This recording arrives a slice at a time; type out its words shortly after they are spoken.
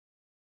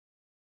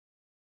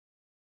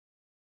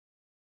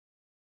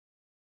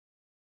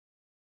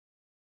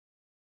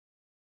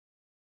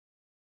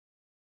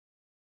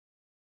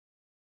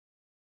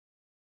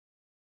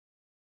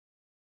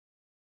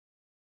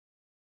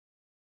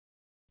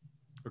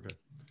Okay.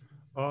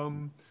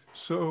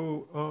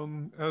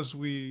 As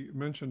we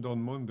mentioned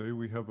on Monday,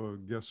 we have a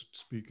guest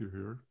speaker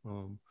here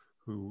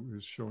who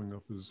is showing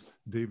up as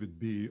David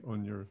B.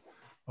 on your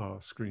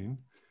screen.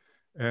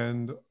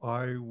 And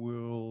I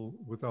will,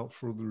 without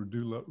further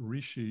ado, let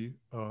Rishi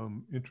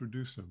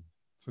introduce him,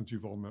 since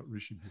you've all met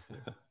Rishi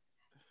before.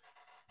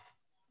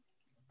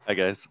 Hi,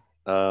 guys.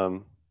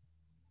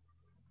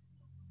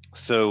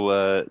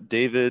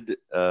 David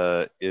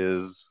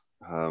is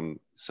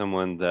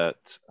someone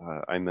that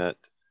I met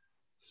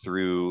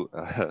through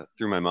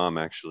through my mom,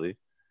 actually.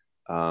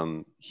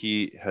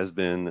 He has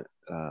been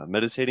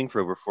meditating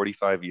for over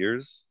 45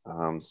 years.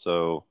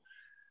 So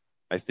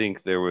I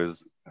think there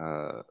was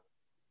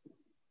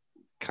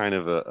kind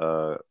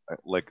of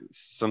like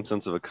some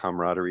sense of a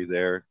camaraderie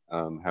there,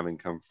 having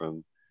come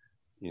from,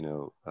 you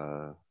know,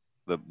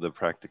 the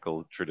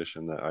practical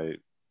tradition that I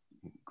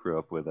grew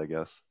up with, I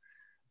guess.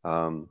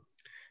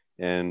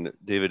 And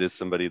David is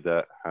somebody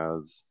that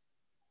has,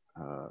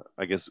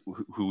 I guess,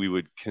 who we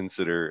would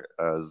consider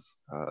as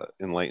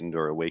enlightened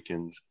or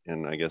awakened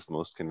in, I guess,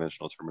 most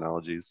conventional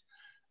terminologies.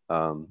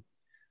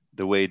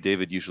 The way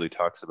David usually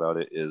talks about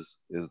it is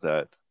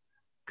that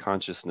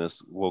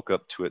consciousness woke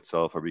up to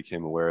itself or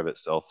became aware of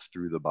itself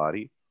through the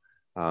body.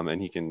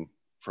 And he can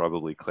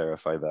probably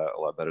clarify that a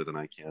lot better than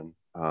I can.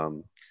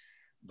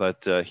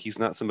 But he's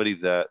not somebody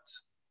that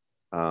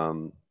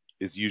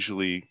is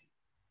usually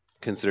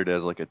considered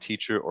as like a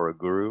teacher or a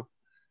guru.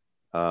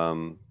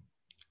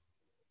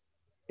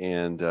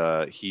 And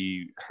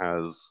he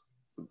has,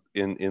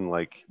 in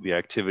like the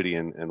activity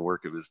and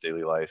work of his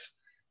daily life,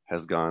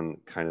 has gone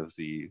kind of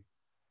the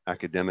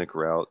academic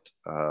route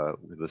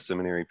with a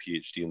seminary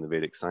PhD in the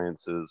Vedic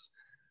sciences,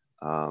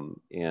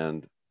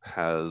 and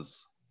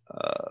has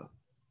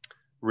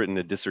written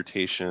a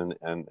dissertation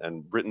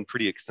and written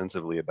pretty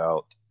extensively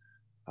about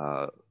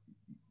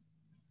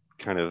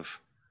kind of,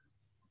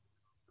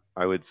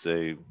 I would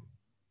say,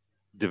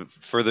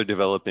 further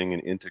developing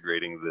and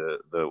integrating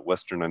the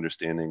Western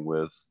understanding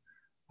with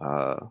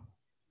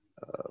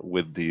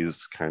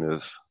these kind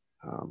of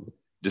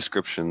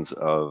descriptions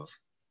of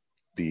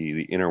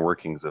the inner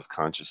workings of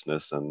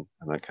consciousness and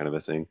that kind of a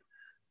thing.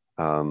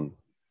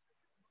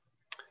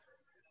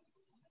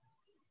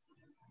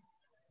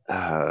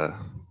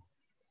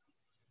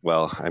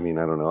 Well, I mean,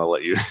 I don't know. I'll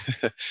let you.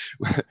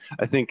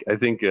 I think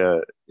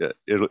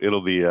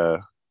it'll be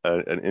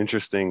an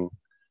interesting.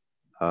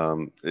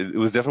 It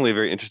was definitely a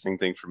very interesting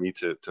thing for me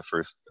to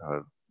first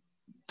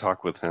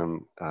talk with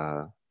him,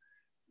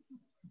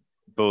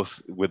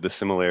 both with the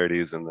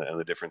similarities and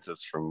the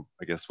differences from,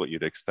 I guess, what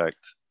you'd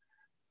expect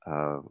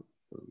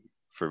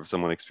for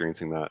someone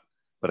experiencing that.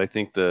 But I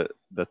think that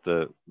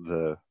the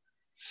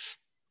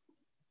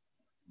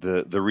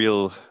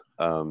real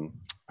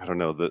I don't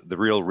know, the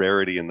real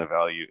rarity and the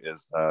value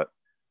is that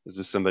this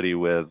is somebody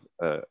with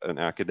an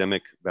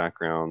academic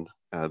background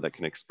that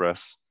can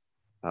express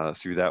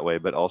through that way,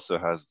 but also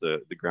has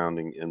the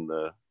grounding in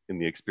the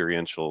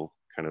experiential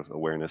kind of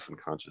awareness and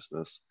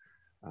consciousness.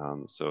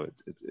 So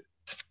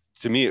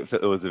to me,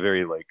 it was a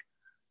very like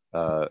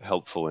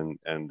helpful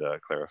and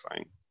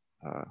clarifying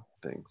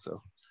thing.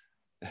 So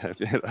I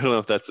don't know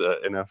if that's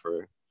enough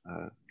or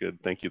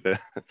good. Thank you for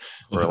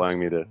allowing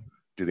me to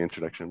do the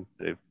introduction,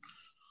 Dave.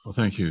 Well,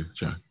 thank you,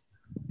 Jack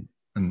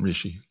and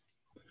Rishi.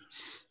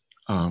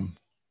 Yeah,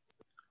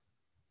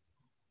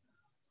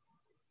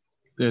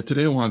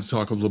 today I wanted to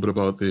talk a little bit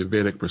about the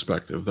Vedic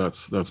perspective.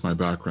 That's my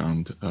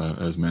background.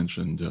 As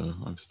mentioned,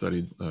 I've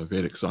studied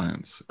Vedic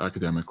science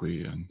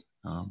academically and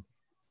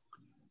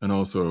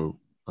also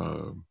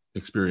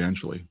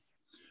experientially.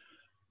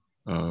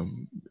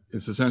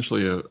 It's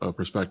essentially a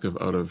perspective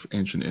out of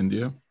ancient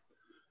India,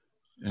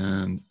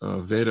 and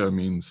Veda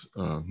means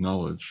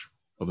knowledge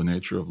of the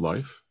nature of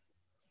life.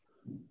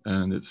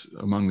 And it's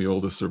among the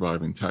oldest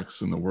surviving texts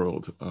in the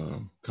world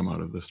come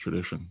out of this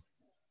tradition.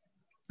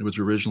 It was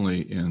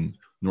originally in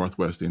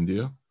Northwest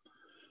India.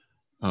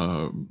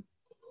 A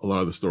lot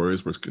of the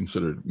stories were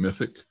considered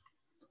mythic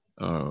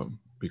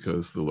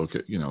because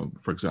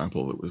for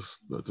example, it was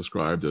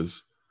described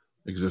as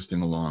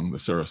existing along the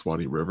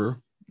Saraswati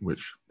River,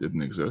 which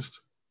didn't exist.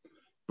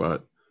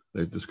 But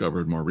they've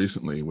discovered more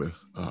recently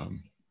with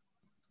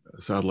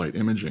satellite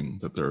imaging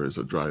that there is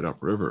a dried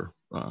up river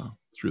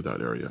through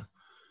that area.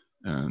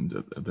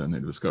 And then they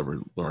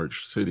discovered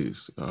large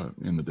cities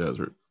in the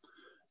desert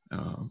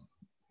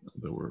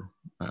that were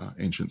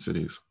ancient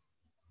cities.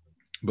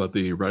 But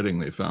the writing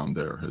they found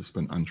there has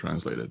been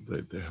untranslated.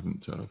 They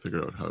haven't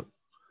figured out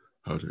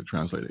how to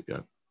translate it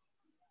yet.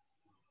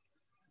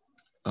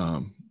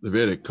 The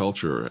Vedic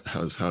culture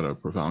has had a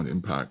profound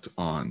impact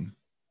on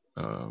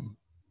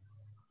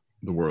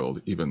the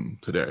world even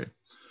today.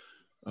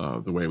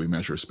 The way we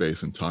measure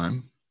space and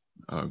time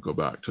go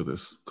back to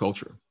this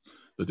culture.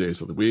 The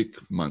days of the week,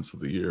 months of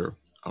the year,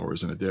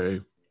 hours in a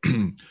day,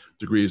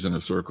 degrees in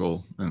a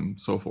circle, and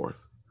so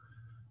forth.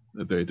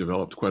 They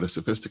developed quite a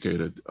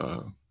sophisticated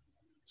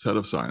set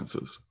of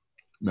sciences: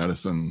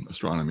 medicine,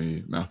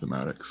 astronomy,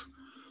 mathematics,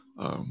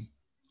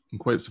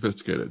 quite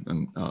sophisticated,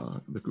 and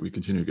we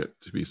continue to get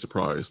to be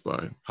surprised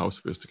by how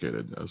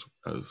sophisticated as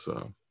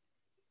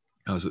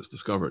it's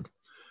discovered.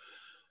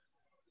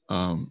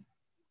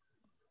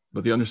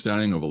 But the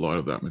understanding of a lot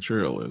of that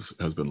material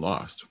has been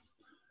lost.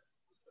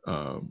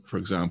 For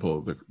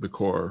example, the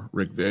core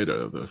Rig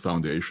Veda, the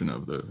foundation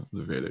of the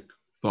Vedic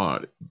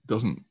thought,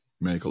 doesn't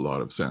make a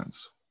lot of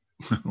sense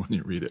when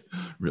you read it.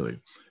 Really,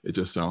 it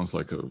just sounds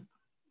like a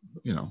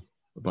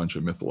bunch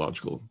of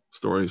mythological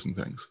stories and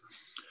things.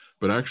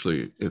 But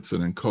actually, it's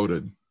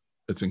encoded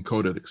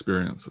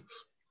experiences.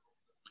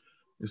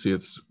 You see,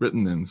 it's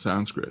written in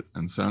Sanskrit,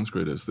 and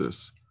Sanskrit is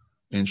this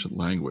ancient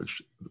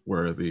language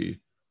where the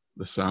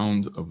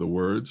sound of the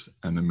words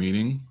and the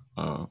meaning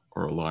are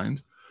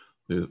aligned.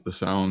 The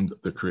sound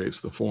that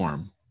creates the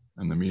form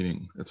and the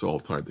meaning, it's all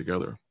tied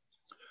together.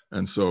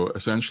 And so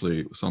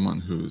essentially someone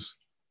who's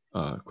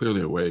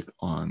clearly awake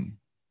on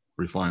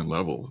refined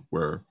level,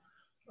 where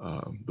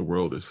the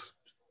world is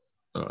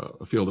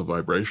a field of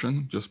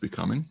vibration, just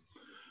becoming,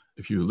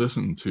 if you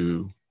listen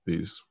to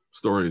these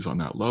stories on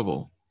that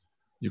level,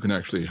 you can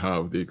actually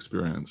have the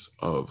experience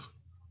of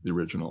the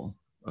original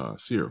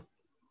seer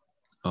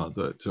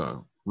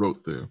that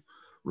wrote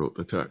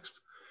the text.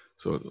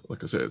 So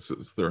like I say,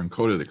 it's their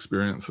encoded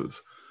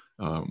experiences,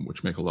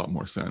 which make a lot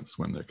more sense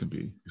when they can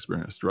be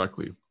experienced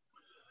directly.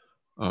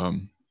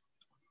 The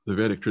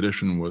Vedic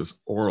tradition was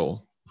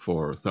oral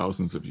for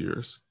thousands of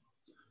years,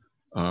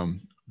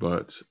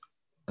 but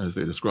as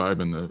they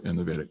describe in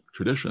the Vedic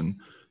tradition,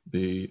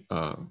 the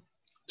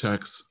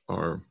texts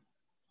are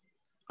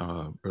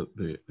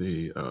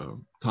the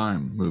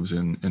time moves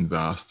in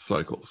vast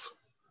cycles,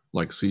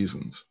 like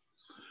seasons.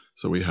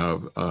 So we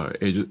have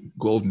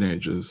golden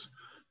ages,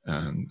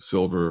 and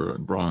silver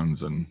and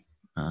bronze and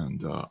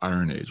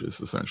iron ages,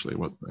 essentially,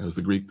 what as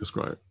the Greeks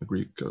described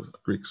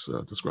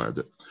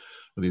it,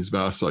 these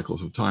vast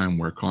cycles of time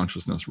where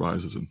consciousness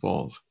rises and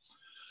falls.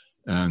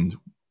 And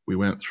we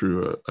went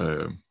through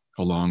a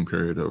long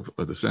period of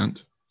a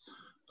descent,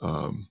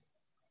 and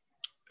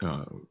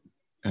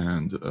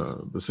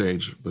the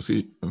sage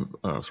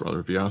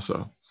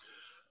Vyasa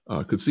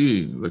could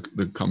see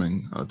the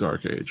coming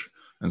dark age,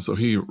 and so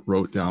he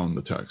wrote down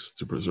the texts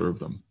to preserve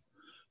them.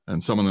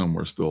 And some of them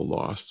were still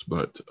lost,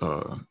 but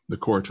the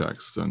core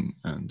texts and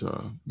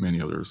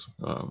many others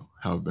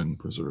have been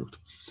preserved.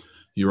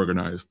 He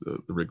organized the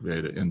Rig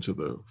Veda into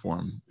the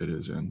form it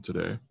is in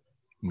today.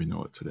 We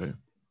know it today.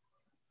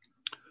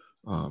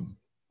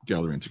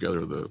 Gathering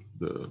together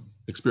the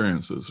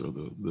experiences or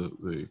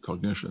the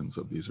cognitions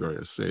of these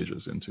various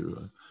sages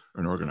into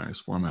an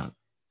organized format.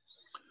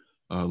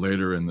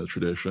 Later in the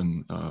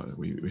tradition,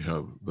 we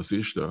have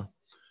Vasishtha,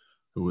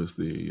 who was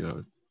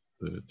the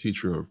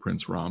teacher of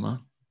Prince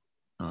Rama,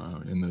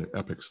 in the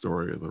epic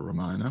story of the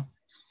Ramayana.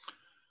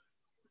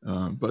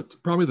 But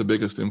probably the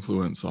biggest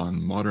influence on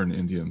modern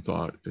Indian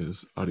thought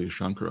is Adi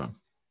Shankara.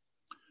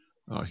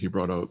 He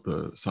brought out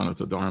the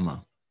Sanatana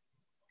Dharma.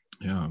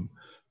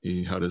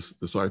 He had his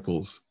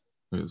disciples,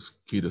 his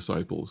key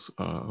disciples,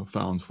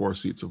 found 4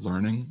 seats of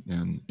learning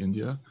in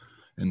India,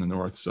 in the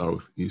north,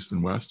 south, east,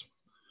 and west.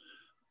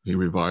 He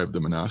revived the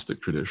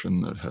monastic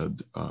tradition that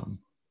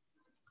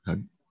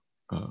had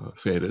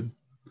faded,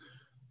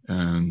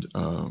 and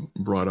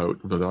brought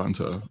out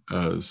Vedanta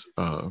as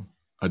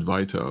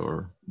Advaita,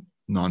 or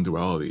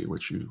non-duality,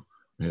 which you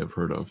may have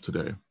heard of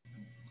today.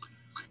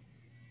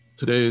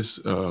 Today's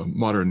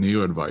modern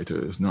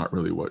Neo-Advaita is not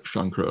really what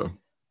Shankara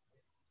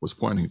was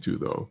pointing to,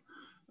 though,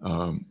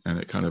 and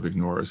it kind of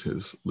ignores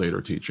his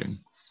later teaching,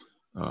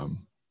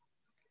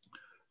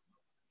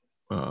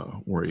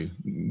 where he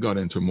got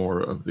into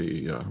more of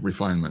the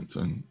refinement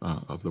and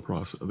of the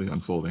process of the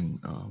unfolding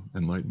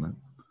enlightenment.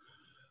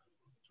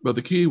 But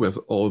the key with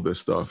all of this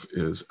stuff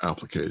is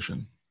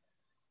application.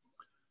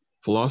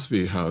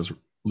 Philosophy has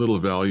little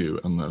value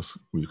unless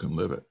we can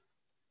live it.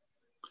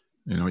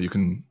 You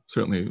can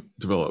certainly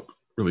develop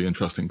really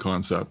interesting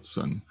concepts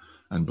and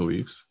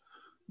beliefs,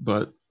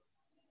 but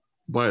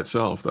by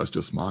itself, that's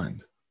just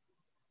mind.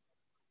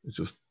 It's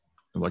just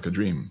like a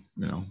dream,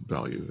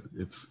 value.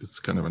 It's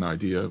kind of an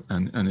idea,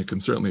 and it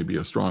can certainly be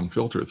a strong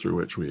filter through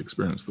which we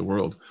experience the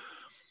world,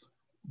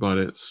 but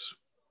it's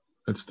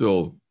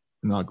still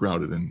not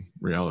grounded in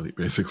reality,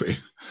 basically.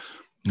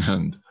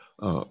 And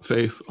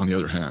faith, on the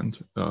other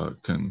hand,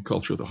 can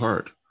culture the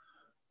heart,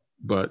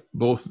 but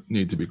both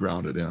need to be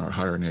grounded in our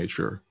higher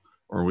nature,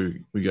 or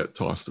we get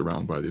tossed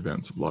around by the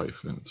events of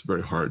life, and it's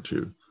very hard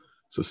to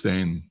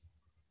sustain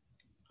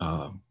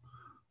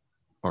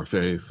our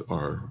faith,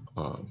 our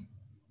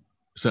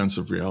sense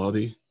of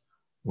reality,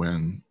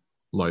 when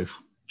life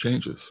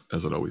changes,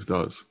 as it always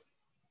does.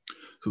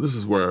 So this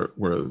is where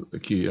one of the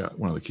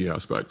key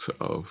aspects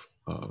of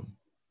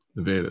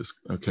the Vedas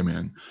come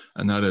in,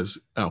 and that is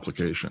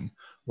application.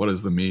 What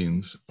is the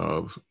means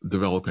of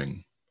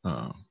developing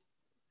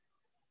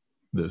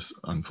this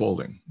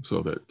unfolding,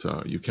 so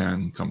that you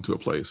can come to a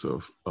place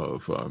of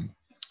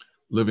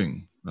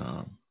living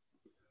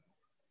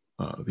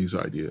these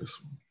ideas.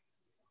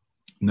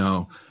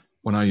 Now,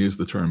 when I use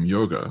the term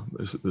yoga,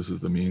 this is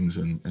the means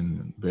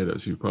in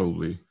Vedas. You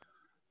probably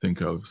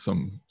think of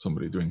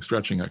somebody doing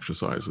stretching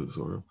exercises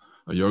or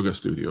a yoga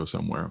studio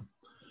somewhere.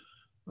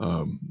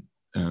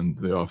 And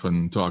they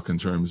often talk in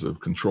terms of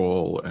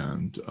control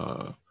and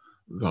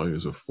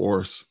values of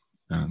force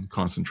and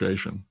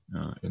concentration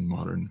in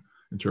modern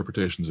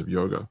interpretations of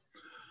yoga.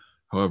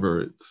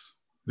 However,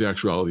 the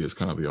actuality is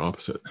kind of the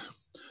opposite.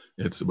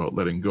 It's about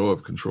letting go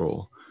of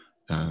control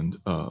and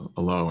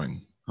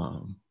allowing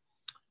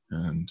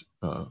and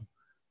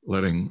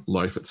letting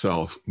life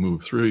itself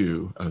move through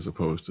you as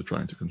opposed to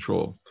trying to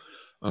control.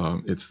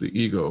 It's the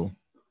ego,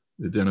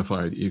 the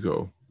identified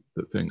ego,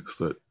 that thinks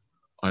that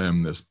I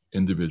am this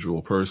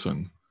individual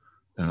person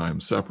and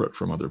I'm separate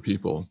from other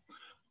people,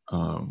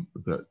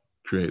 that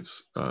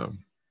creates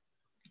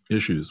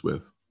issues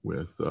with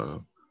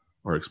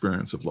our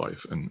experience of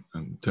life and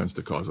tends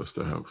to cause us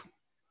to have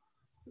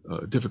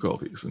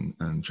difficulties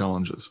and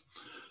challenges.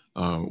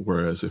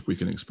 Whereas if we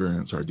can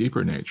experience our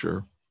deeper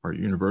nature, our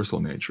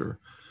universal nature,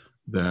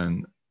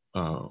 then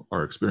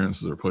our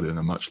experiences are put in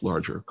a much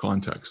larger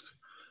context,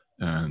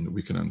 and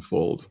we can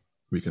unfold,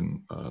 we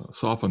can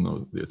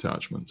soften the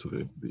attachment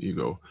to the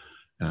ego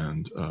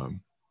and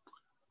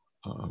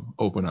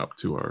open up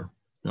to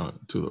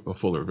to a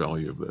fuller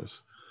value of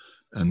this.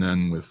 And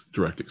then with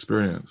direct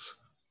experience,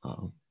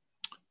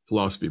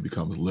 philosophy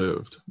becomes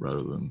lived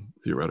rather than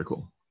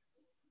theoretical.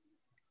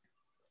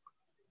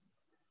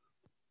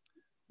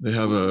 They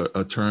have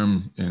a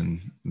term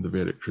in the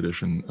Vedic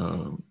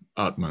tradition,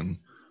 Atman,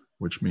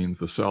 which means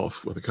the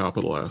self with a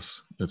capital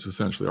S. It's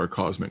essentially our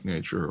cosmic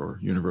nature or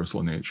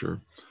universal nature.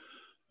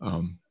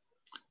 I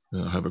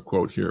have a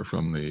quote here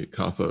from the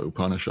Katha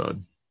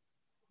Upanishad.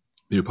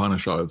 The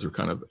Upanishads are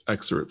kind of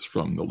excerpts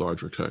from the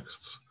larger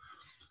texts,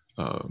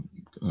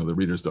 the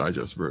Reader's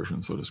Digest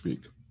version, so to speak.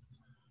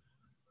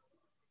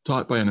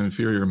 Taught by an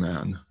inferior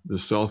man,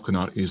 this self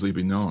cannot easily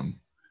be known,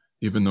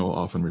 even though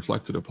often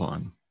reflected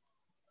upon.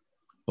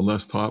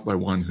 Unless taught by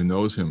one who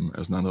knows him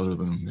as none other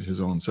than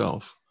his own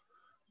self,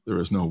 there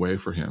is no way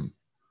for him,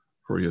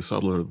 for he is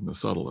subtler than the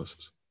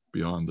subtlest,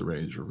 beyond the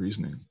range of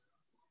reasoning.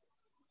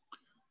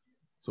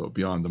 So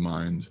beyond the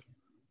mind,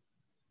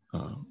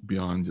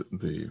 beyond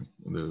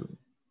the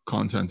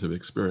content of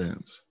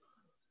experience,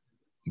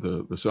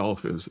 the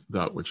self is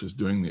that which is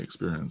doing the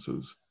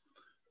experiences,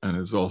 and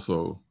is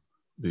also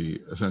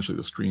essentially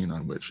the screen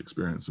on which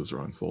experiences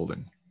are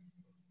unfolding.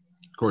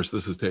 Of course,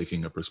 this is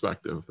taking a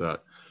perspective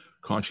that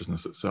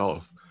consciousness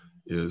itself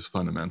is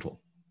fundamental,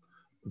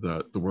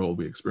 that the world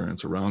we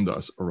experience around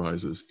us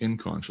arises in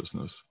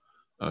consciousness,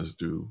 as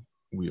do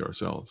we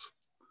ourselves.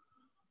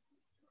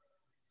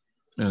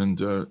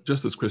 And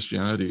just as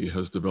Christianity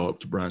has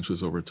developed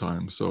branches over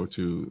time, so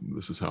too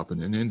this has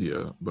happened in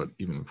India, but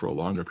even for a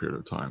longer period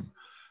of time.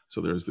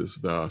 So there's this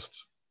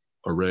vast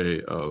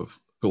array of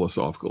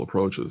philosophical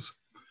approaches.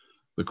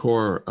 The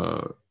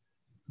core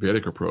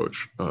Vedic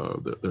approach,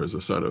 there's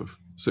a set of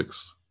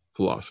 6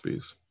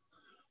 philosophies,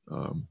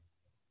 the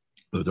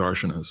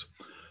darshanas,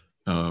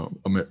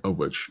 of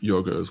which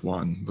yoga is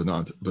one,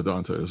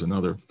 Vedanta is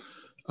another.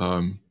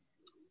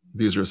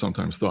 These are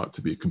sometimes thought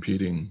to be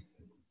competing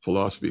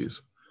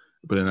philosophies,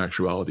 but in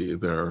actuality,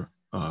 they're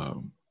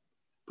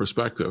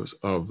perspectives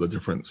of the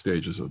different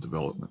stages of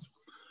development.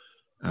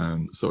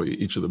 And so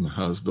each of them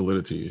has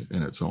validity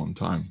in its own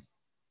time.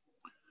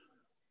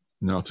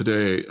 Now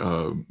today,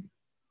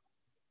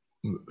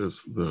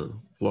 the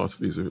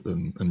philosophies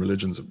and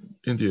religions of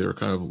India are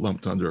kind of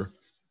lumped under,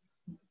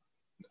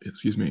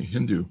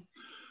 Hindu,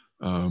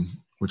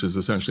 which is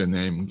essentially a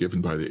name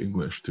given by the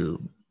English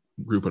to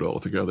group it all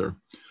together,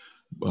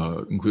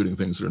 including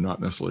things that are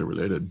not necessarily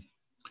related.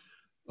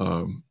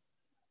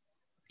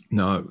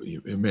 Now,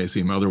 it may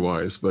seem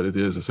otherwise, but it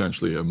is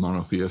essentially a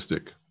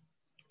monotheistic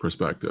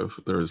perspective.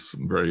 There's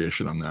some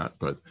variation on that,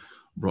 but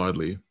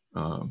broadly,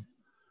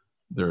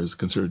 there is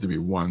considered to be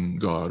one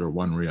God or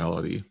one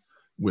reality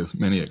with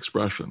many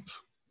expressions.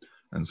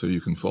 And so you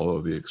can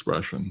follow the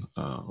expression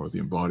or the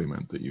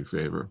embodiment that you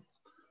favor.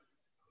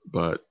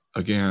 But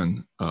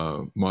again,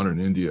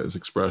 modern India's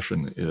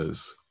expression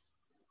is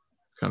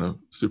kind of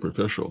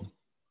superficial.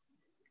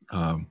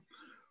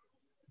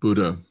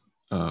 Buddha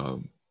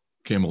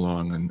came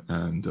along,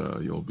 and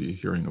you'll be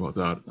hearing about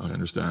that, I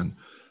understand.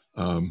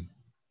 And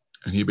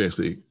he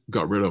basically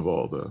got rid of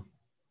all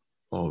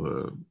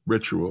the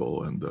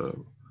ritual and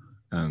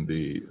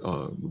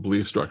the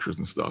belief structures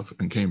and stuff,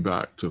 and came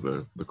back to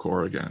the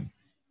core again.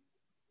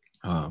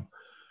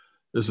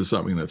 This is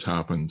something that's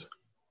happened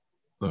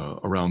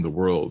around the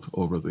world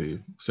over the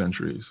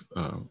centuries,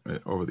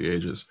 over the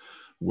ages,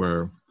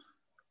 where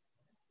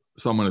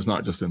someone is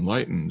not just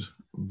enlightened,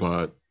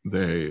 but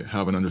they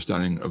have an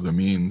understanding of the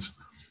means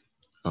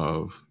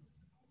of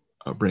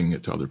bringing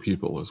it to other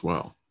people as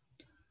well.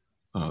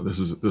 This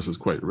is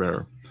quite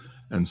rare.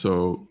 And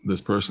so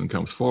this person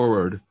comes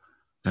forward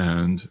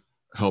and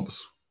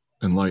helps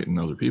enlighten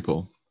other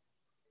people,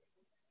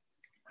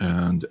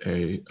 and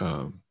a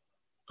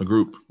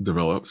group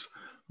develops.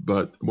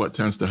 But what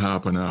tends to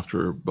happen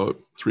after about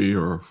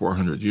 300 or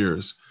 400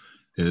 years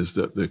is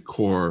that the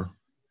core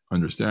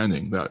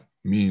understanding, that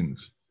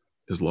means,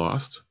 is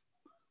lost.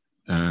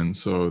 And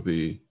so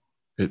the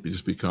it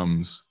just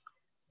becomes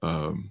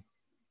a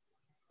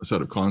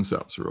set of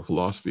concepts or a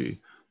philosophy,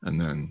 and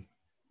then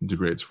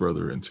degrades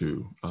further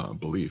into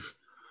belief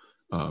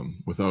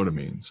without a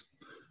means.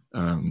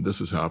 This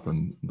has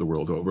happened the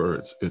world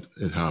over.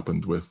 It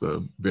happened with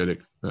the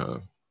Vedic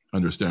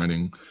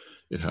understanding.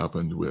 It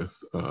happened with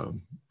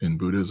in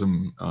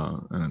Buddhism,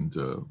 and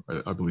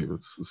I believe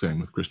it's the same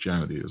with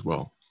Christianity as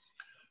well,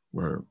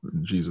 where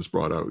Jesus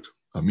brought out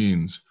a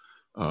means,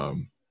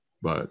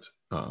 but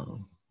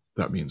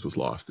that means was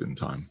lost in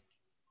time,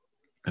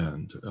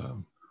 and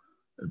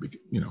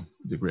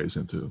degrades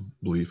into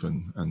belief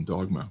and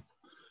dogma.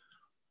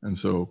 And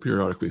so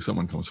periodically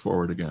someone comes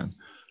forward again,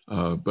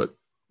 but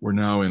we're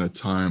now in a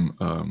time,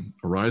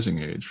 a rising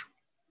age,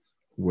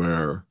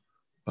 where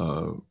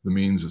the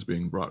means is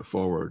being brought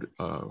forward.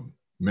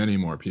 Many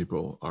more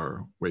people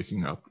are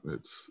waking up.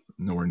 It's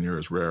nowhere near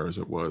as rare as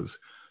it was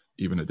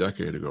even a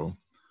decade ago.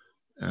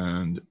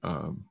 And,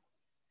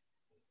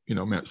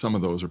 some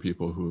of those are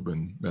people who have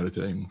been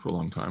meditating for a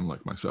long time,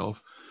 like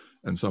myself.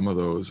 And some of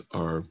those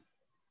are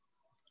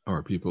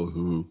people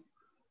who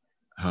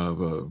have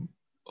a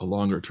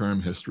longer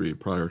term history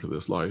prior to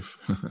this life,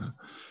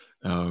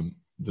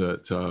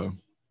 that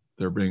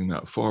they're bringing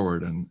that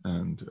forward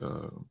and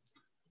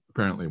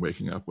apparently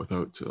waking up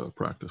without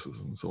practices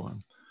and so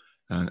on.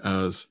 And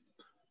as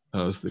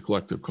the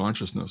collective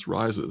consciousness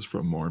rises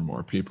from more and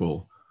more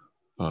people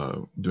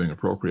doing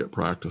appropriate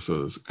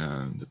practices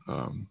and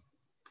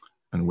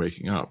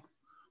waking up,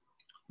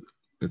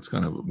 it's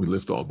kind of, we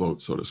lift all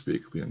boats, so to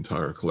speak. The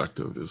entire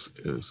collective is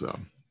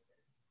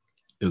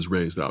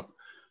raised up,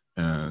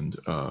 and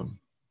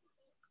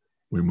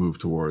we move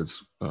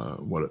towards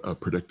what a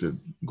predicted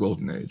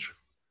golden age.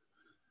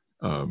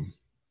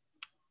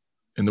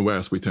 In the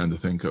West, we tend to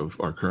think of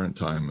our current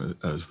time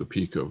as the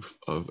peak of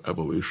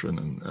evolution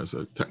and as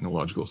a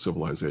technological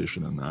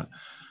civilization and that.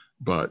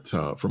 But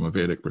from a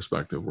Vedic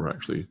perspective, we're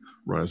actually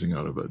rising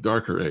out of a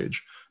darker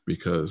age,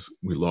 because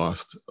we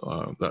lost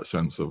that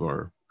sense of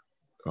our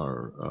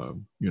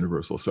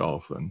universal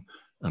self and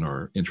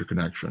our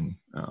interconnection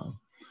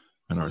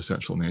and our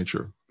essential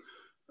nature.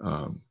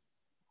 And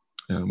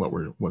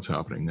what's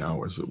happening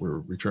now is that we're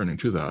returning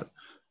to that.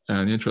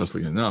 And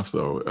interestingly enough,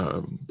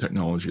 though,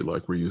 technology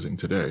like we're using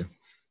today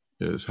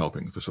is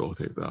helping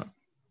facilitate that.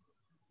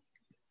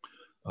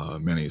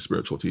 Many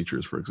spiritual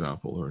teachers, for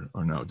example,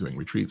 are now doing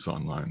retreats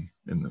online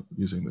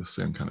using the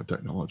same kind of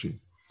technology,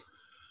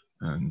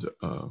 and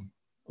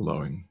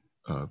allowing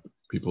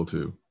people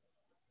to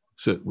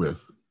sit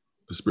with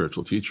the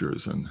spiritual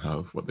teachers and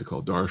have what they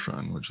call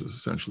darshan, which is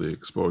essentially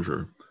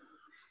exposure.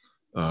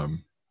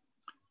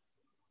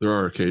 There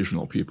are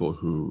occasional people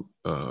who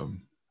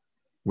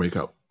wake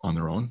up on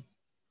their own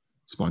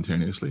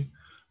spontaneously,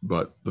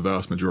 but the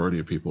vast majority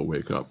of people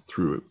wake up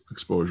through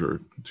exposure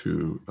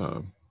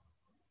to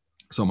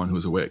someone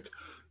who's awake.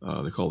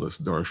 They call this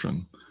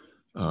darshan.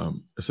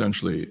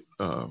 Essentially,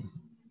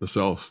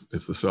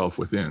 it's the self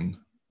within,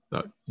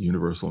 that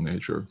universal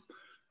nature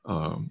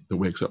that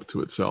wakes up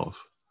to itself.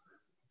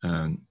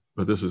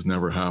 But this has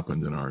never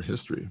happened in our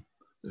history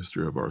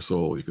of our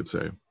soul, you could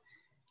say.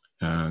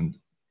 And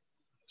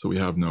so we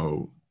have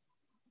no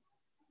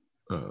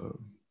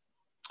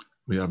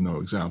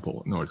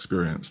example, no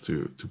experience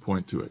to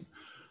point to it.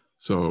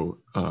 So,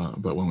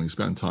 but when we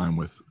spend time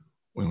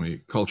when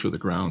we culture the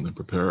ground and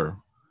prepare,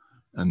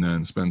 and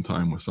then spend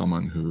time with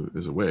someone who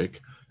is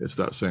awake, it's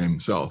that same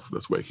self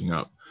that's waking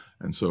up.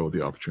 And so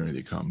the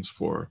opportunity comes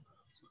for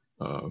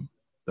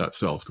that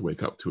self to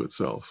wake up to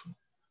itself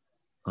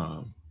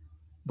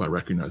by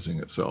recognizing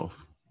itself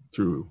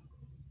through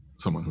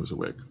someone who's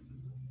awake.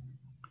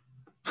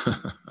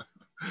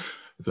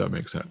 If that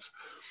makes sense.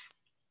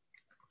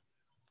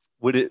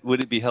 Would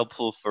it be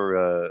helpful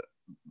for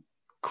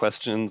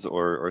questions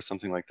or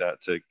something like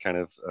that to kind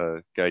of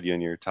guide you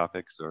in your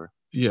topics? Or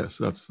yes,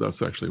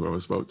 that's actually what I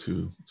was about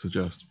to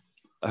suggest.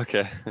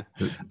 Okay.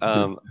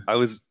 I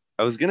was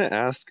going to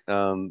ask,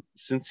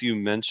 since you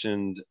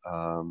mentioned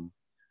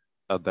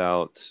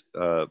about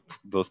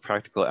both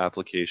practical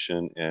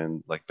application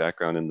and like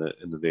background in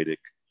the Vedic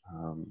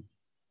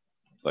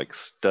like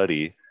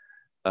study,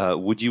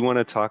 would you want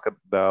to talk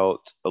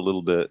about a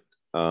little bit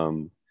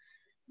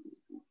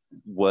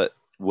what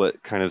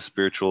kind of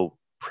spiritual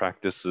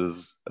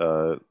practices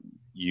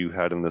you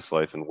had in this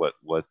life, and what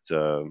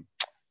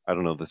I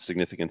don't know, the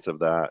significance of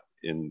that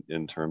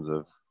in terms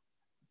of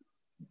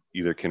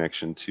either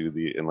connection to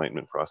the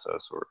enlightenment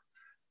process, or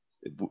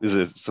is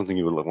this something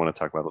you would want to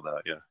talk about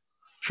that? Yeah.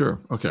 Sure.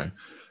 Okay.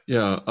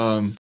 Yeah.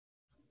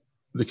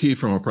 The key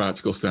from a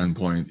practical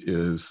standpoint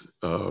is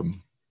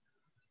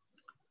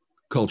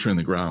culturing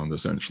the ground,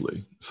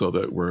 essentially, so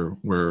that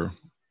we're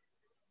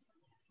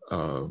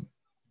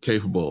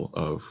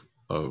capable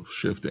of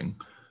shifting,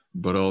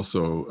 but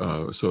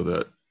also so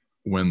that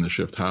when the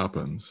shift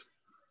happens,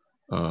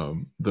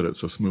 that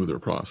it's a smoother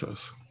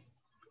process.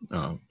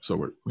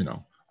 So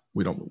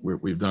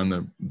we've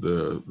done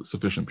the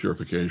sufficient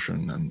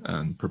purification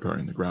and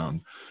preparing the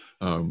ground.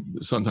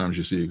 Sometimes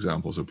you see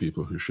examples of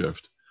people who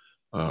shift,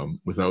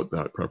 without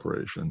that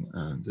preparation,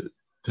 and it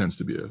tends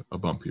to be a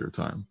bumpier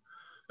time.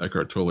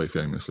 Eckhart Tolle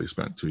famously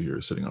spent 2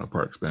 years sitting on a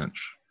park's bench,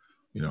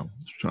 you know,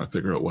 trying to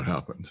figure out what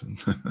happened.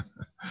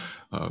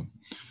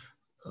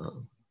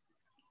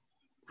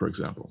 For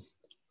example.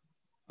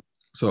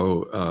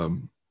 So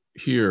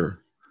here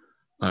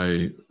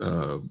I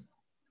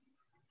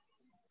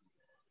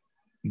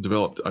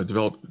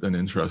developed an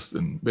interest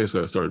in,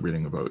 basically I started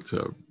reading about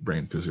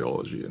brain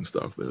physiology and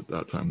stuff. At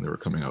that time they were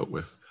coming out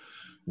with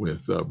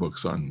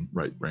books on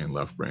right brain,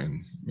 left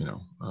brain, you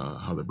know,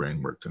 how the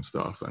brain worked and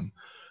stuff. And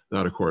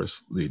that of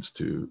course leads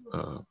to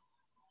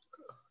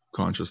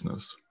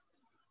consciousness,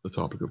 the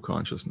topic of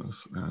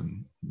consciousness,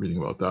 and reading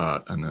about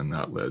that. And then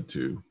that led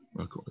to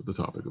the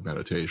topic of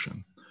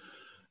meditation.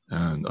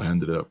 And I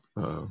ended up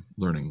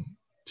learning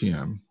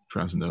TM,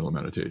 Transcendental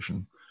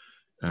Meditation.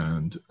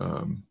 And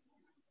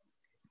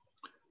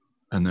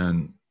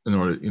then in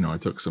order, you know, I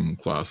took some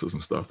classes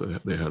and stuff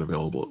that they had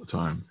available at the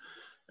time.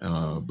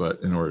 But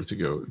in order to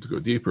go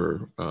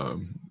deeper,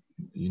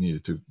 you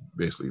needed to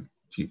basically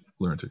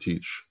learn to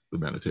teach the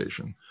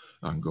meditation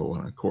and go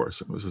on a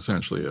course. It was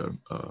essentially a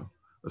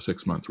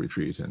 6-month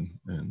retreat in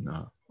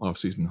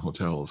off-season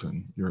hotels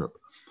in Europe.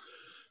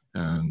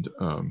 And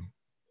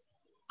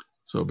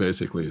so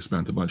basically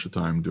spent a bunch of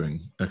time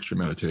doing extra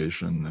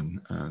meditation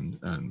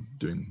and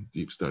doing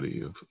deep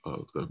study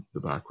of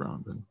the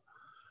background. And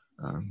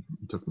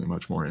it took me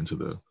much more into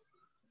the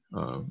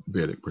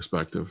Vedic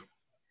perspective,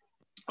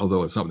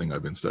 although it's something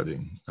I've been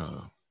studying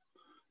a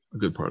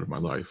good part of my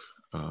life.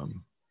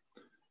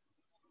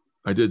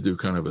 I did do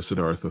kind of a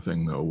Siddhartha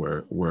thing though,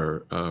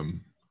 where I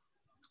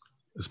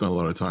spent a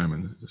lot of time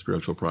in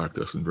spiritual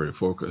practice and very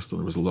focused. And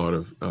there was a lot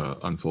of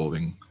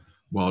unfolding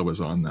while I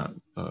was on that,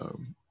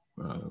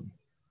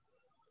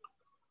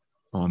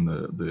 on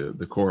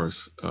the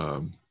course.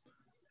 A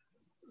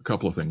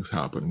couple of things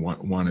happened.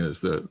 One is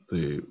that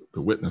the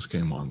witness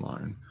came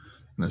online.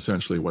 And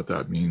essentially what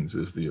that means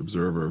is the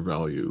observer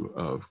value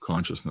of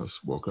consciousness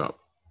woke up.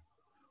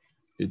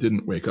 It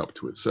didn't wake up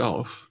to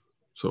itself.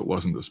 So it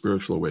wasn't a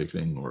spiritual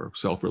awakening or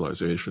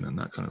self-realization in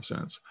that kind of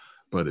sense,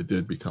 but it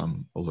did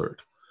become alert.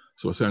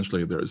 So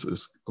essentially there's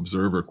this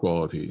observer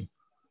quality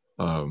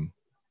of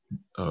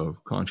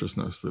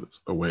consciousness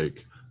that's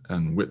awake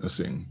and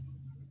witnessing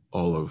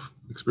all of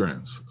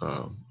experience.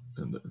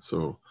 And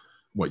so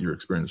what you're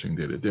experiencing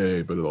day to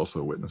day, but it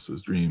also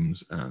witnesses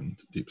dreams and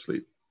deep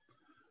sleep.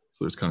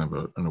 So there's kind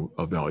of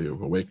a value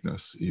of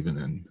awakeness even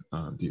in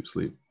deep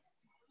sleep.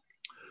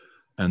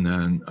 And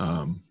then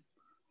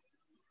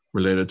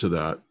related to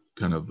that,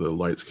 kind of the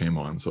lights came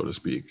on, so to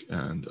speak,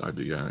 and I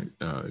began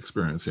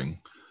experiencing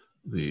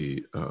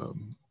the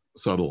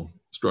subtle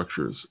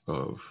structures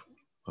of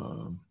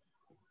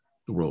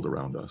the world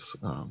around us,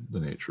 the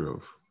nature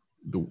of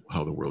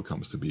how the world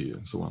comes to be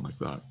and so on like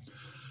that.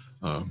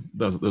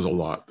 There's a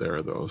lot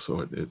there though, so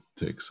it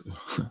takes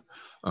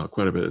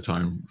quite a bit of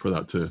time for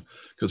that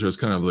because there's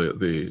kind of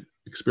the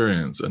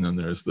experience, and then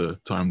there's the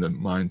time that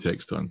mind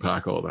takes to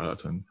unpack all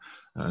that and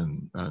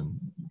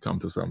come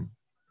to some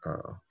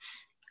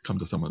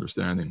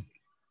understanding.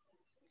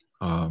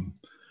 And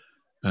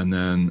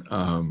then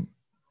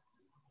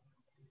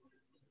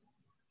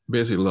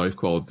basically life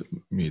called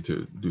me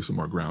to do some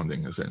more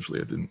grounding.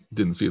 Essentially, I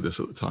didn't see this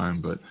at the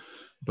time, but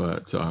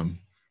I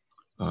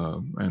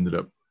ended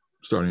up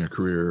starting a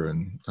career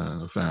and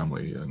a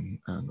family and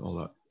all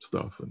that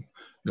stuff, and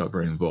got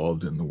very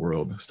involved in the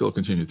world. Still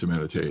continued to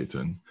meditate,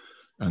 and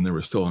there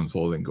was still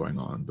unfolding going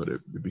on, but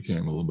it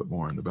became a little bit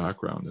more in the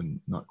background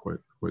and not quite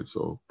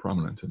so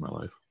prominent in my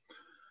life.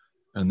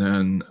 And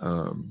then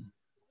I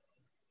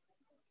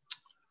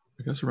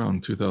guess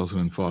around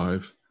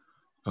 2005,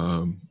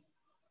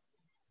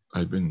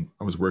 I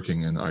was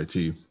working in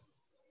IT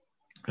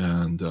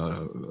and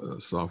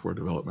software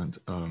development,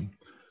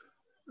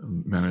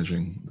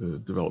 managing the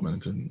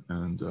development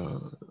and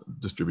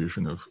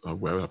distribution of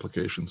web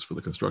applications for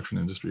the construction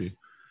industry.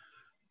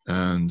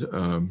 And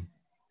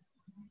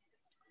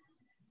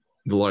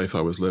the life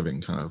I was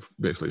living kind of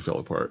basically fell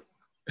apart.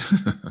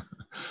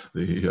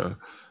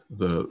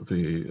 The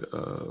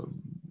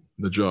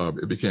job,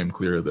 it became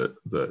clear that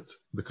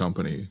the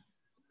company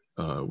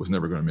was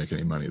never going to make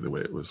any money the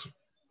way it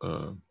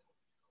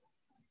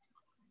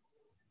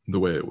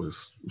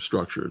was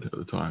structured at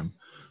the time.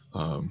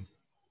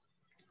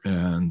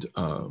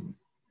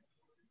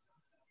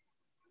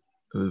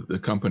 The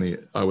company,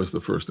 I was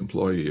the first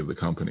employee of the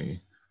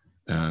company,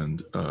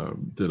 and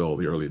did all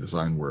the early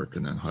design work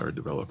and then hired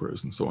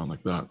developers and so on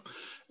like that.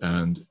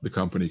 And the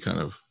company kind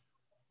of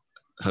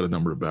had a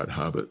number of bad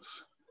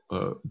habits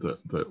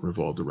that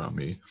revolved around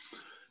me.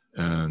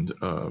 And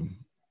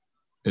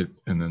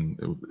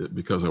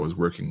because I was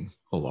working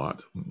a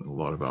lot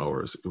of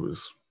hours, it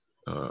was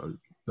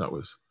that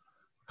was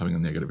having a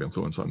negative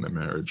influence on my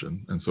marriage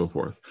and so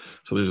forth.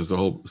 So there's just a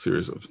whole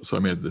series so I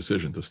made the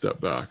decision to step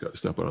back,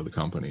 step out of the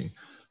company.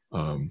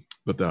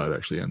 But that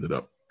actually ended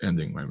up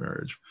ending my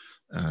marriage.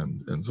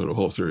 And so a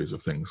whole series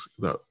of things,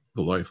 that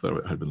the life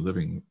that I had been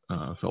living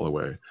fell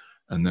away.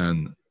 And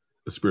then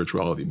the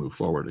spirituality moved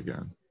forward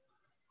again.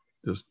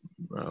 Just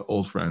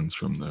old friends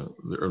from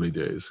the early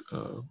days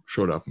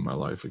showed up in my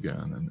life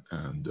again.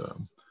 And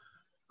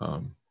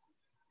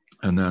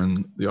And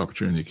then the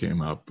opportunity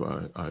came up.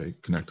 I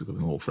connected with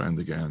an old friend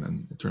again,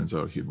 and it turns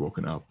out he'd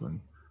woken up and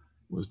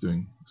was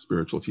doing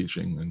spiritual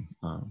teaching,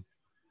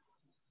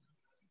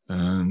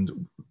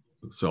 and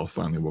the self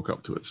finally woke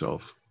up to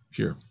itself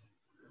here.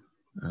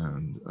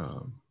 And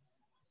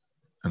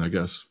I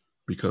guess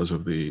because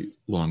of the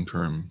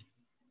long-term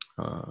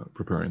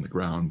preparing the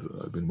ground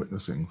I've been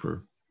witnessing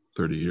for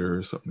 30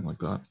 years, something like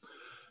that,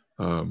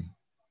 then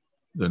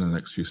the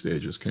next few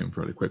stages came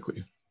fairly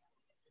quickly.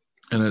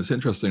 And it's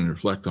interesting to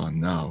reflect on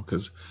now,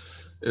 because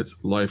it's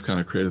life kind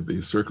of created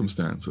these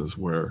circumstances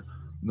where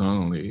not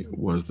only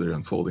was there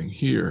unfolding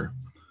here,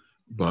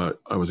 but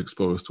I was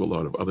exposed to a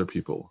lot of other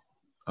people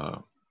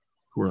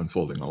who were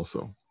unfolding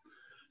also.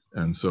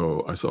 And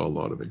so I saw a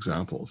lot of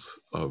examples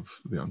of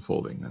the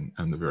unfolding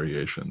and the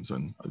variations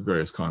and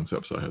various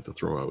concepts I had to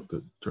throw out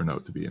that turned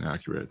out to be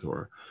inaccurate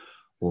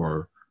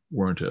or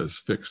weren't as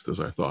fixed as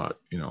I thought,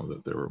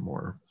 that they were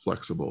more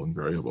flexible and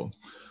variable.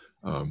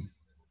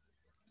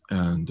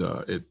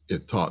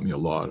 It taught me a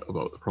lot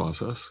about the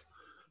process.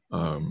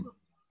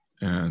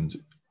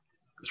 And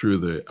through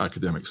the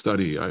academic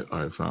study,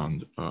 I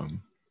found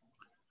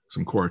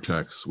some core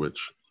texts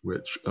which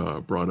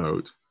brought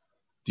out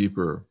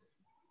deeper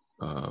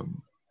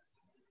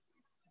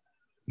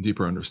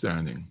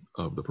understanding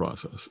of the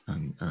process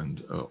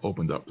and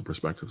opened up the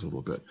perspectives a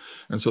little bit.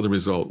 And so the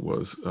result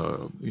was,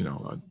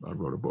 I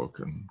wrote a book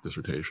and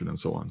dissertation and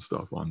so on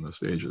stuff on the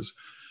stages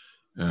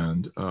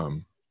and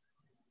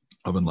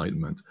of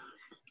enlightenment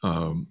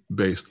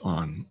based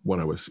on what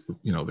I was,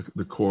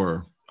 the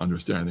core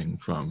understanding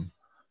from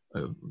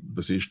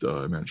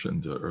Vasishtha I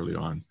mentioned early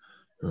on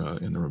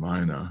in the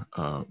Ramayana,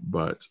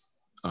 but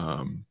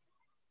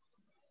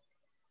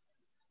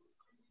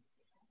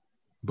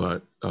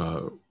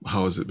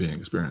how is it being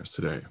experienced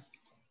today?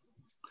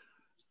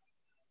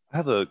 I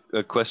have a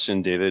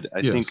question, David. I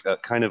Yes. think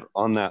kind of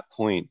on that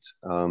point,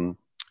 do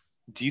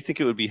you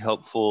think it would be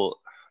helpful?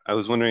 I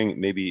was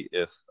wondering maybe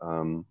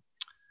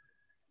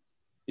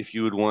if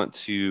you would want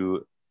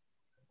to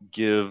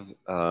give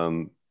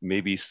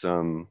maybe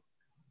some,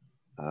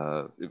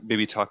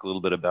 maybe talk a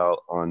little bit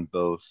about on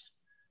both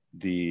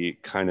the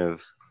kind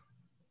of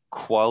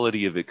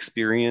quality of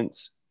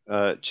experience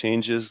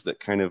changes that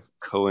kind of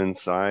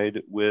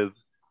coincide with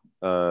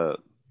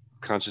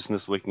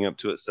consciousness waking up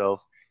to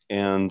itself,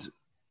 and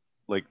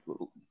like,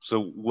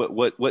 so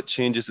what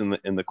changes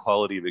in the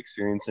quality of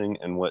experiencing,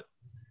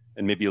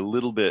 and maybe a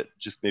little bit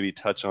just maybe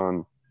touch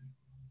on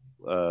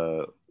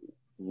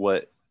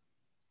what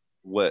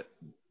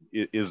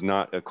is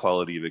not a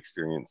quality of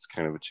experience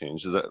kind of a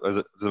change. Does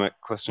that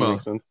question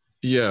make sense?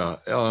 Yeah,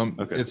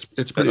 okay.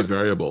 It's pretty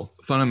variable.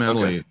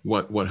 Fundamentally,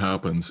 okay. What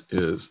happens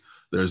is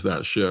there's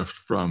that shift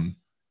from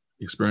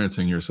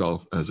experiencing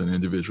yourself as an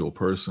individual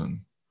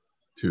person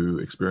to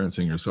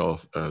experiencing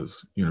yourself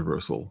as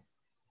universal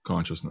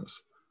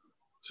consciousness.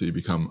 So you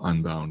become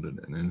unbounded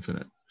and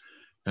infinite.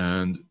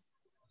 And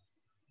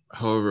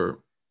however,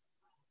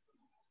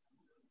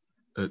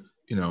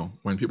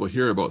 when people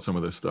hear about some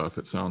of this stuff,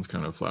 it sounds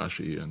kind of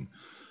flashy and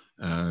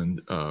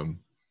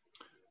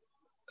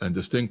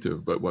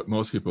distinctive. But what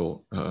most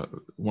people,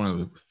 one of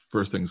the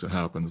first things that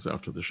happens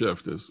after the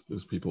shift is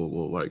people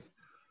will like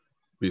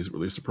be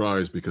really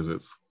surprised because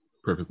it's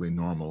perfectly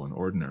normal and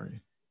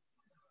ordinary.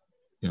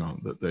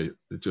 That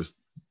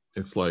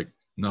it's like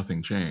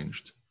nothing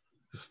changed.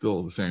 It's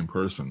still the same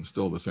person,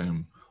 still the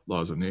same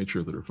laws of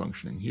nature that are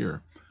functioning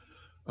here.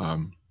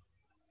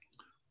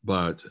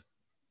 But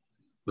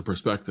the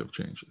perspective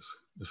changes,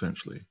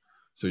 essentially.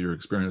 So you're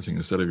experiencing,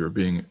 instead of your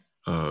being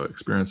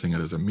experiencing it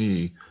as a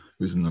me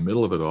who's in the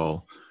middle of it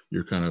all,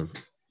 you kind of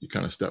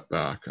step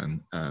back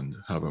and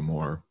have a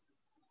more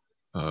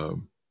a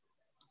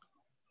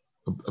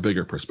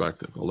bigger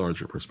perspective, a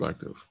larger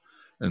perspective.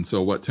 And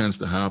so what tends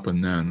to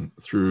happen then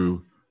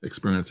through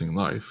experiencing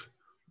life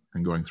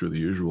and going through the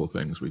usual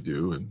things we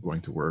do and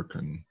going to work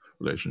and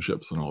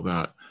relationships and all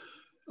that,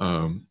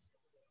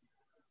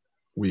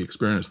 we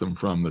experience them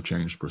from the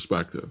changed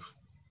perspective.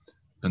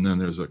 And then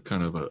there's a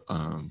kind of a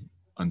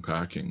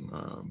unpacking.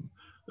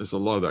 There's a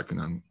lot of that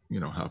can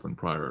happen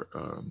prior,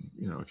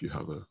 if you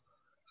have a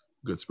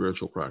good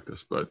spiritual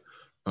practice. But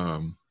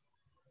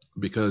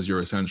because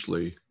you're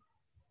essentially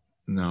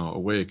now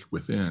awake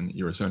within,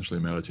 you're essentially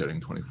meditating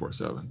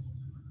 24/7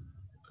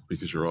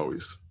 because you're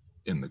always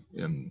in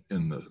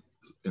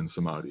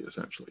samadhi.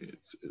 Essentially,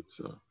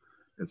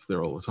 it's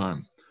there all the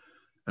time.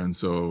 And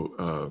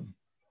so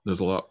there's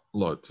a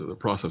lot to the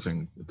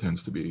processing. It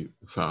tends to be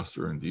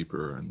faster and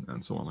deeper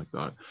and so on like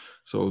that.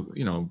 So,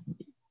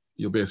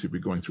 you'll basically be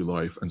going through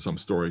life and some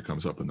story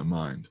comes up in the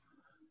mind.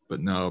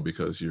 But now,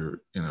 because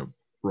you're in a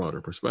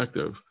broader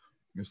perspective,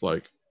 it's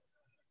like,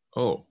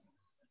 oh,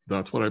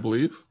 that's what I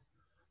believe?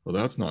 Well,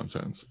 that's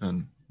nonsense.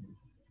 And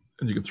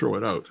you can throw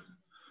it out.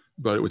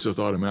 But it was just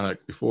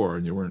automatic before,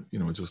 and you weren't,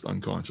 just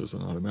unconscious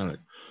and automatic.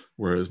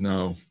 Whereas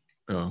now,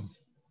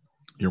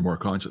 you're more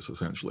conscious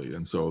essentially,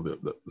 and so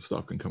the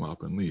stuff can come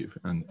up and leave.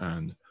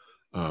 And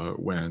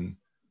when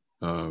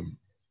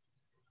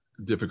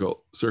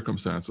difficult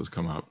circumstances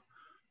come up,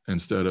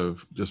 instead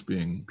of just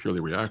being purely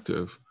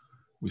reactive,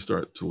 we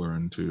start to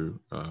learn to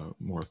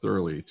more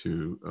thoroughly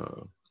to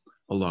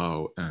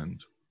allow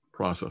and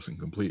process and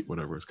complete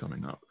whatever is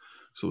coming up,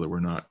 so that we're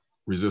not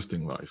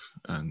resisting life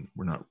and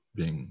we're not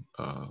being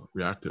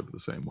reactive the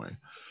same way.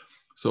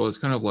 So it's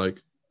kind of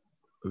like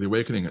the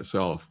awakening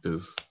itself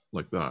is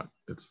like that.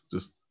 It's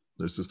just,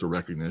 there's just a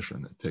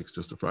recognition. It takes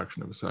just a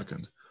fraction of a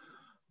second.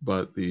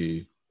 But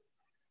the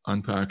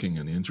unpacking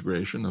and the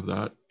integration of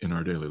that in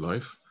our daily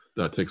life,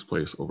 that takes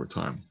place over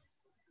time.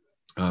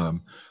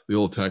 The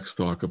old texts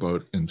talk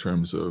about in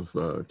terms of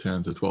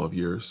 10 to 12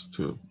 years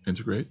to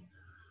integrate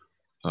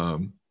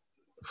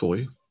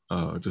fully,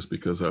 just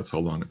because that's how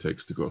long it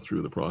takes to go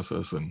through the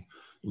process and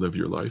live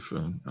your life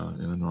in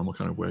a normal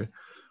kind of way.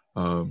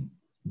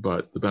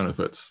 But the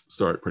benefits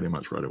start pretty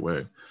much right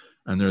away.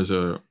 And there's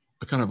a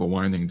kind of a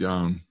winding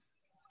down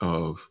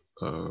of,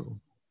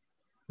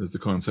 there's the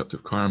concept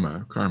of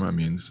karma. Karma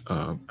means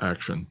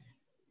action.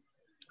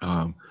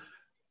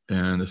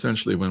 And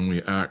essentially when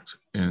we act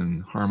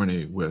in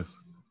harmony with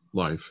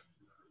life,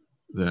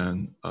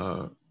 then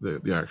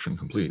the action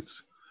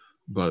completes.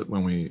 But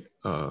when we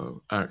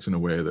act in a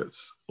way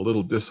that's a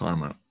little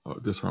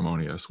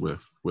disharmonious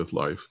with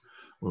life,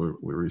 we're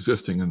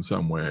resisting in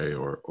some way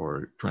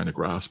or trying to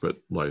grasp at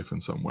life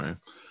in some way,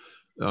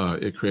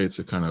 it creates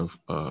a kind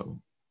of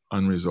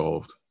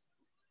unresolved,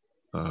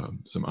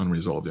 some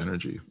unresolved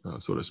energy,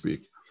 so to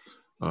speak,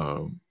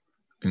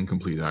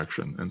 incomplete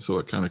action. And so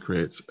it kind of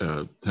creates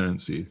a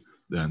tendency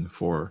then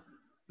for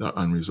that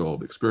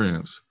unresolved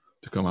experience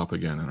to come up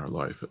again in our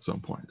life at some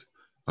point,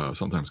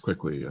 sometimes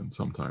quickly and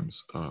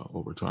sometimes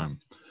over time.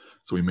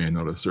 So we may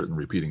notice certain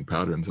repeating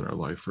patterns in our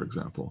life, for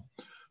example,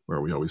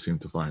 where we always seem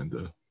to find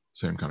the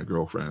same kind of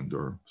girlfriend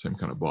or same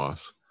kind of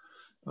boss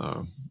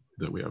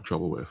that we have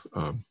trouble with.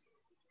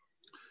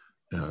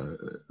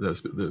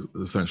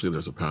 Essentially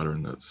there's a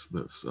pattern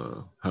that's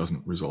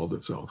hasn't resolved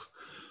itself.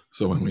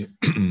 So when we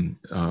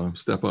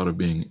step out of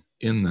being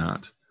in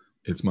that,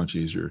 it's much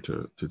easier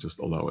to just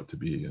allow it to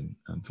be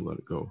and to let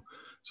it go.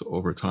 So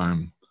over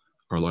time,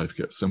 our life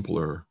gets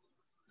simpler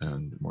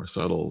and more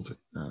settled,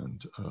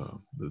 and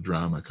the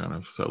drama kind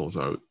of settles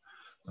out,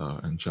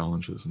 and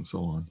challenges and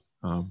so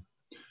on.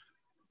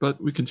 But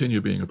we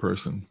continue being a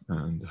person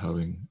and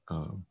having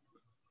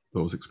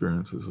those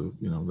experiences of,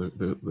 you know,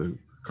 the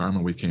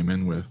karma we came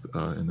in with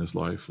in this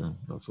life, and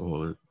that's a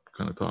whole other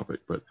kind of topic.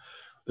 But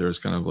there's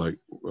kind of like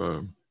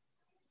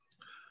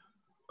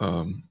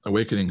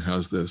awakening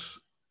has this.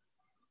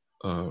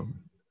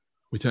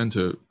 We tend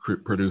to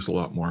produce a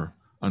lot more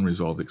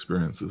unresolved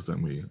experiences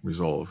than we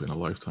resolve in a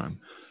lifetime,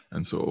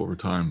 and so over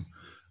time,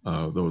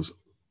 those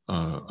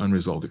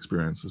unresolved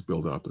experiences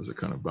build up as a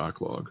kind of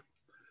backlog.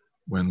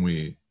 When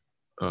we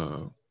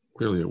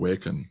clearly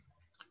awaken,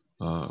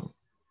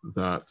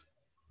 that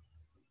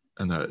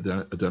and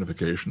that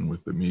identification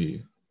with the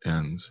me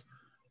ends,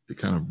 it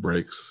kind of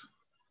breaks.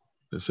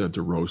 It's said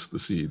to roast the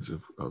seeds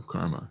of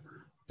karma.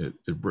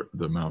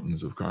 The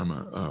mountains of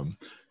karma.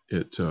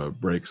 It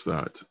breaks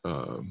that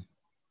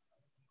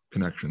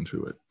connection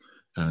to it,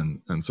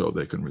 and so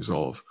they can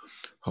resolve.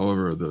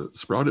 However, the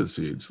sprouted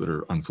seeds that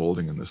are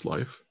unfolding in this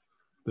life,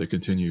 they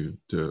continue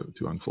to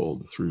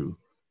unfold through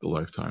the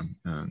lifetime,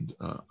 and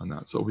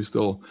that. So we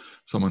still,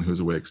 someone who's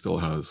awake still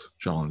has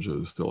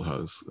challenges, still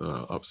has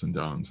ups and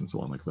downs and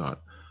so on like that,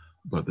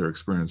 but they're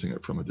experiencing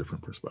it from a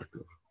different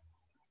perspective.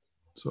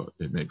 So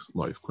it makes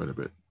life quite a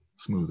bit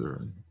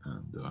smoother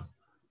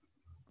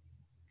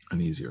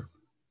and easier.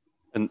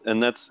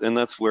 And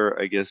that's where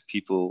I guess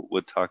people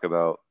would talk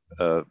about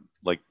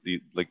like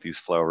these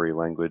flowery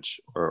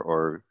language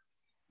or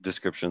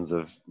descriptions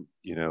of,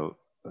 you know,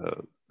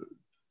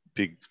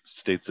 big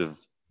states of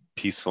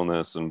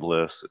peacefulness and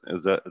bliss.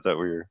 Is that what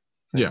you're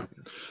saying?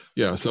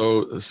 Yeah.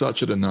 So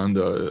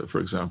Satchidananda, for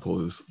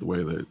example, is the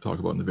way they talk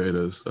about in the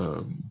Vedas.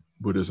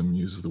 Buddhism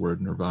uses the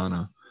word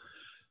nirvana,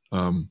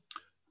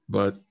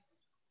 but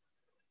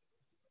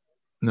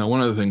now,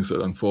 one of the things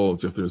that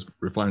unfolds, if there's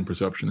refined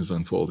perception is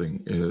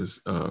unfolding, is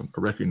a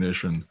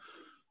recognition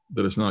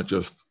that it's not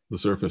just the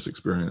surface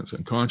experience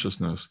and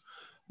consciousness,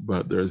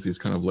 but there's these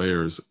kind of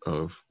layers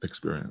of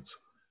experience.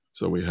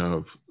 So we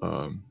have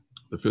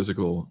the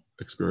physical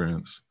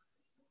experience,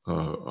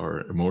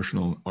 our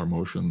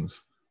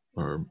emotions,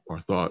 our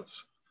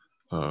thoughts,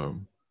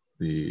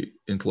 the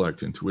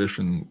intellect,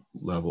 intuition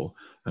level,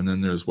 and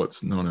then there's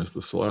what's known as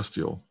the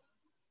celestial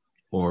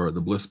or the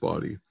bliss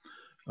body.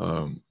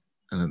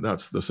 And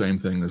that's the same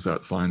thing as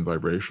that fine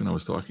vibration I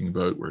was talking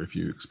about, where if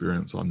you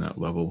experience on that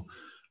level,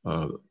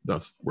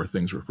 that's where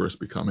things were first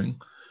becoming.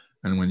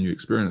 And when you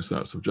experience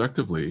that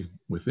subjectively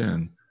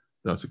within,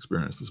 that's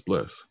experienced as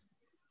bliss.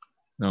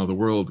 Now, the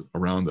world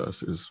around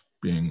us is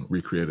being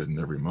recreated in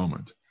every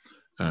moment.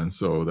 And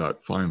so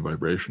that fine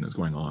vibration is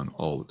going on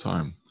all the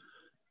time.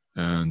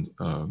 And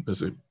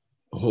there's a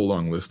whole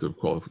long list of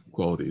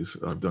qualities.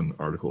 I've done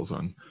articles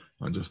on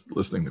just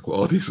listing the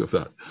qualities of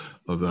that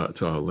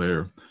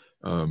layer.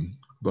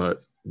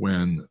 But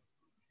when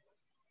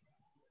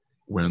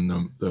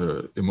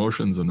the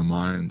emotions and the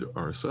mind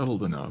are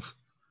settled enough,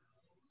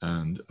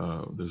 and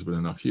there's been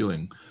enough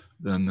healing,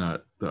 then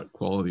that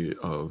quality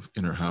of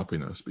inner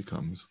happiness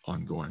becomes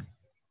ongoing.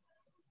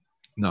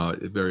 Now,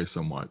 it varies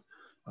somewhat.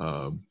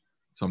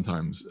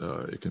 Sometimes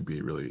it can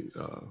be really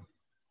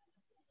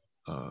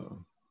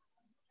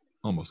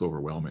almost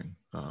overwhelming,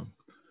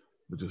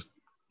 just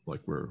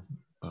like we're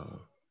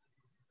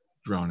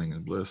drowning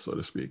in bliss, so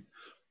to speak.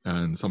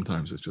 And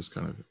sometimes it's just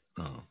kind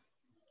of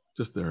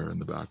just there in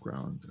the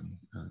background,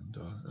 and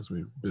as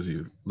we're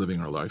busy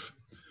living our life.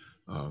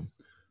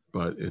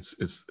 But it's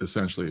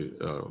essentially,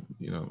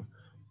 you know,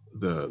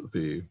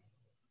 the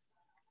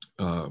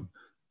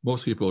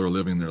most people are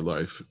living their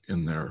life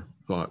in their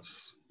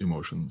thoughts,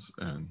 emotions,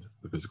 and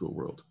the physical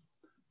world,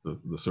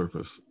 the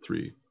surface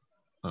three.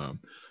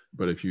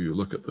 But if you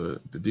look at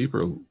the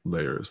deeper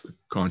layers, the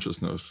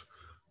consciousness,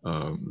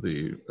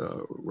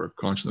 where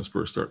consciousness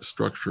first starts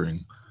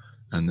structuring,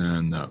 and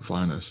then that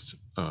finest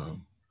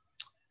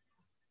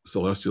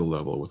celestial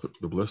level with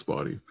the bliss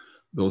body,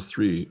 those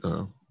three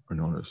are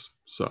known as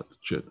Sat,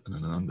 Chit, and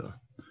Ananda.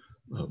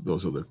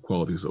 Those are the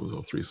qualities of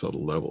those three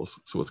subtle levels.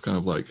 So it's kind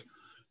of like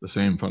the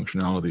same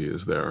functionality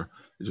is there.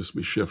 It just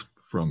we shift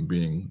from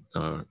being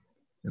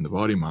in the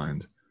body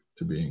mind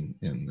to being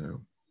in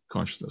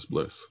consciousness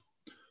bliss.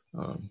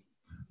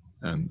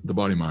 And the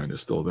body mind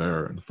is still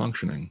there and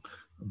functioning,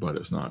 but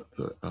it's not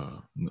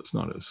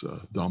as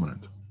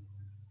dominant.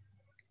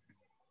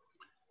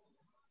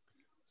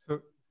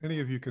 So any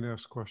of you can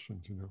ask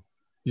questions, you know.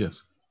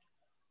 Yes.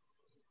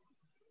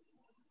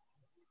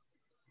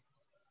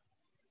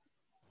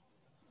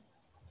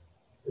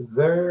 Is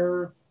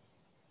there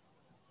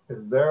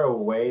a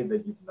way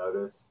that you've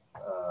noticed?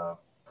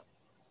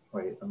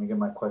 Wait, let me get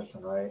my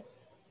question right.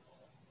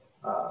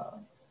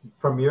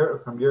 From your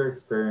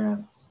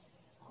experience,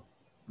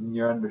 from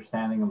your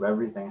understanding of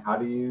everything, how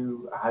do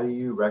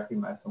you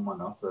recognize someone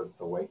else that's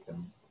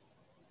awakened?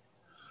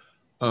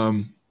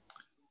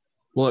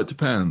 Well, it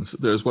depends.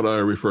 There's what I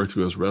refer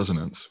to as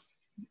resonance,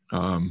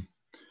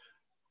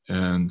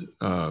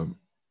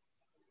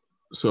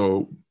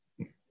 so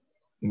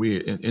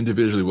we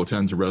individually will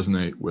tend to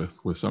resonate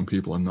with some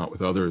people and not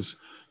with others,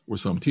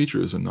 with some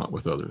teachers and not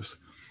with others.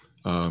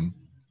 And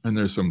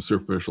there's some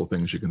superficial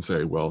things you can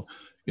say. Well,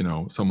 you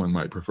know, someone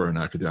might prefer an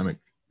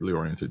academically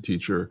oriented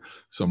teacher.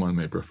 Someone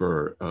may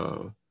prefer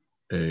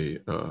a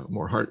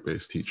more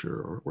heart-based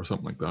teacher or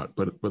something like that.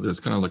 But there's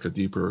kind of like a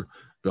deeper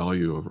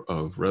value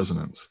of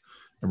resonance,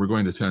 and we're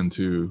going to tend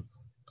to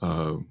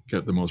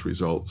get the most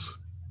results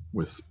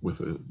with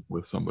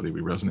somebody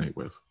we resonate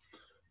with.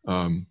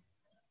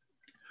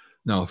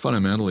 Now,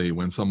 fundamentally,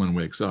 when someone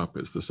wakes up,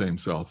 it's the same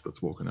self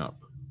that's woken up.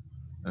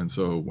 And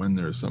so when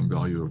there's some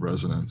value of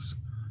resonance,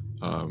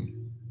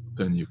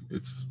 then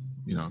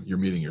you're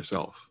meeting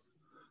yourself,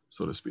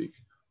 so to speak,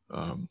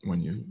 when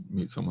you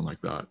meet someone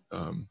like that.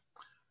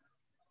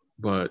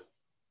 But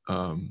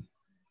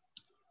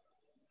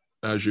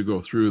as you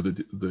go through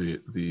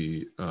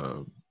the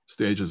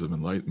stages of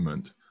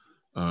enlightenment,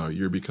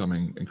 you're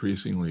becoming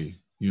increasingly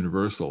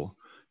universal.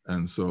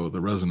 And so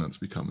the resonance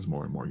becomes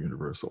more and more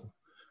universal.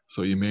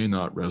 So you may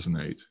not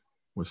resonate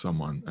with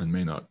someone and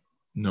may not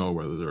know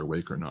whether they're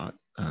awake or not,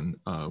 and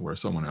where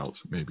someone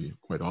else may be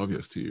quite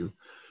obvious to you.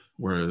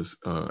 Whereas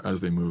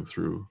as they move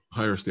through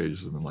higher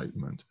stages of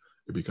enlightenment,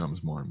 it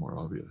becomes more and more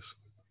obvious.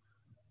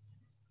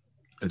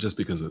 And just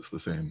because it's the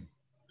same,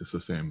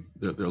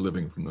 they're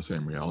living from the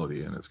same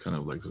reality, and it's kind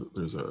of like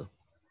there's a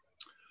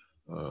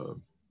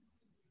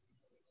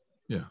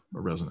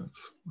resonance.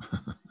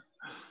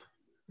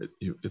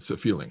 It's a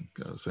feeling,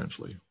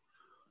 essentially.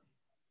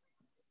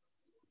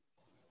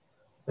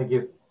 Thank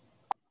you.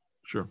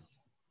 Sure.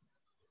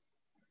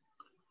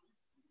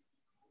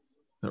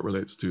 That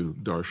relates to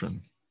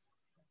darshan.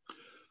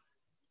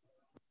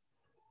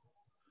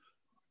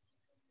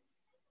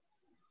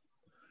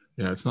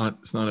 Yeah, it's not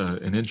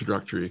an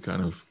introductory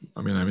kind of.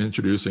 I mean, I'm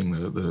introducing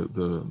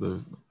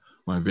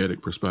my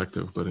Vedic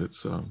perspective, but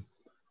it's I'm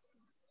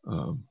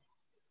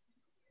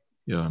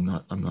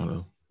not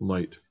a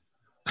light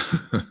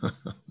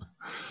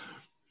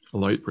a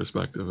light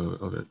perspective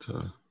of it.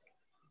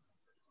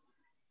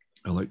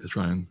 I like to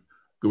try and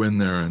go in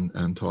there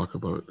and talk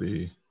about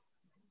the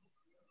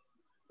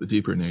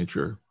deeper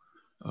nature,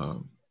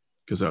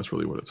 because that's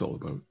really what it's all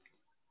about.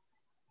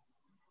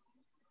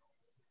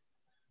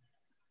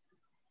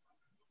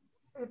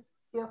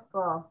 If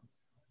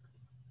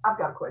I've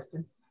got a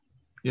question.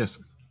 Yes.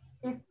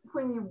 If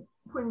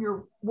when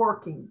you're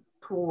working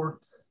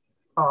towards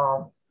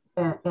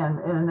and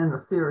in a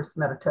serious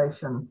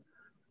meditation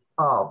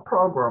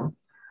program,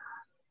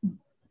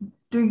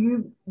 do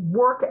you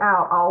work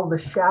out all the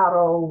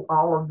shadow,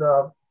 all of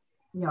the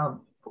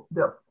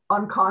the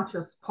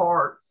unconscious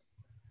parts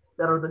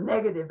that are the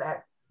negative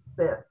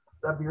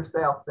aspects of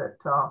yourself that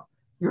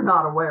you're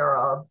not aware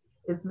of?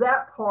 Is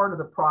that part of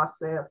the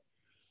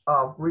process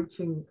of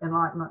reaching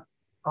enlightenment?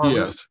 Or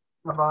yes.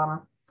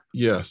 Nirvana?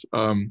 Yes.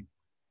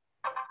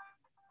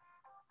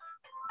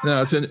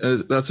 No,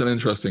 that's an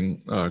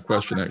interesting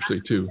question,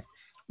 actually, too.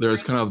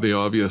 There's kind of the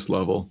obvious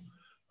level,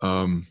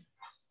 and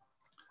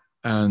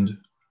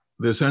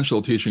the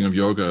essential teaching of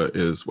yoga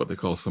is what they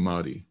call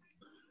samadhi.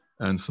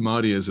 And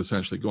samadhi is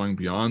essentially going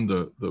beyond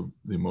the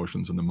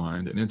emotions in the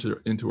mind and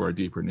into our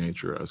deeper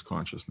nature as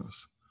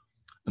consciousness.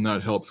 And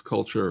that helps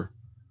culture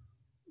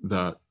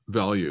that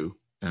value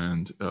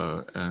and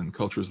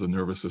cultures the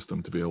nervous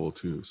system to be able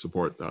to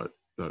support that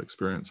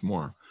experience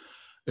more.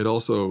 It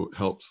also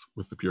helps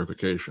with the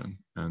purification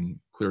and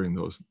clearing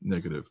those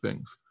negative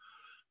things.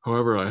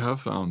 However, I have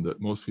found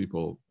that most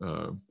people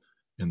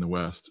in the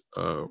West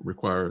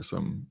require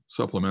some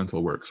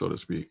supplemental work, so to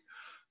speak.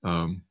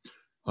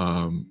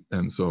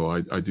 And so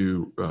I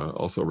do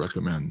also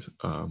recommend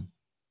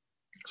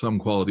some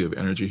quality of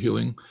energy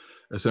healing,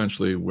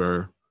 essentially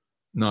where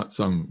not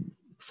some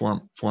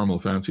formal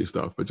fancy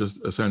stuff, but just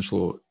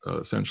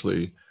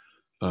essentially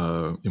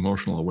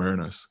emotional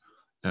awareness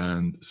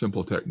and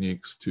simple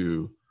techniques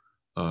to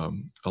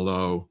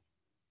allow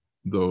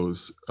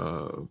those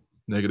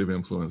negative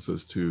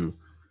influences to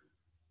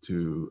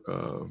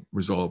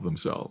resolve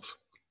themselves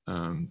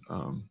and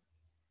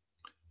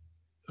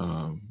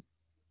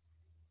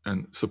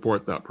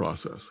support that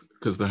process,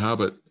 because the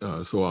habit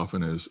so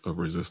often is of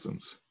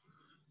resistance,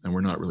 and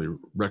we're not really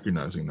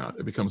recognizing that.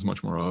 It becomes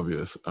much more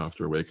obvious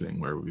after awakening,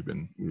 where we've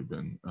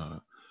been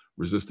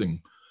resisting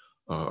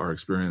our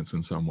experience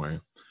in some way,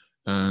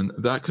 and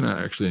that can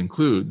actually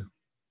include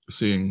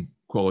seeing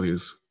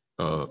qualities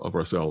of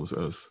ourselves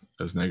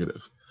as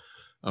negative.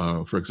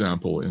 For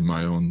example, in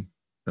my own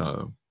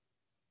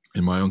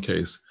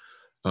case,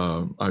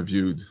 I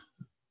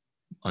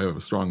have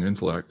a strong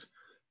intellect,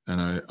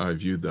 and I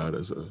viewed that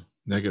as a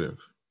negative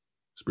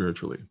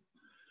spiritually.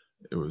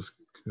 It was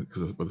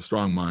because with a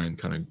strong mind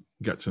kind of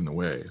gets in the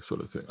way,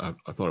 sort of thing. I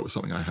thought it was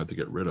something I had to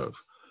get rid of,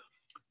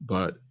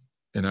 but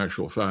in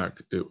actual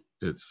fact, it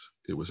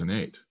was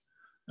innate.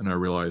 And I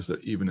realized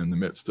that even in the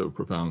midst of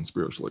profound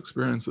spiritual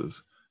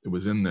experiences, it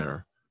was in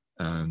there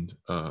and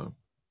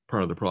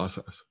part of the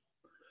process.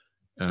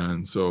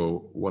 And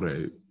so what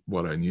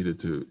I needed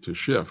to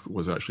shift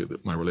was actually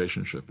my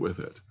relationship with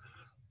it.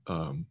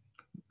 I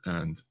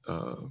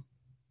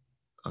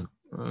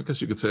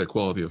guess you could say a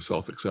quality of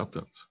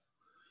self-acceptance.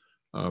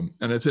 And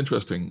it's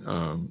interesting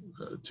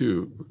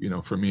too,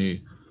 for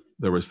me,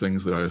 there was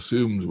things that I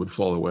assumed would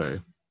fall away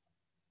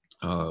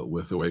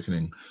with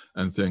awakening,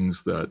 and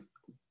things that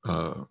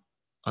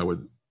I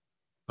would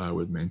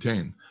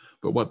maintain.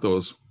 But what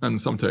those, and in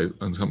some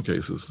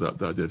cases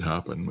that did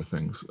happen with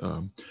things.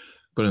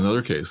 But in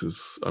other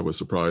cases, I was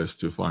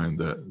surprised to find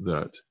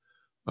that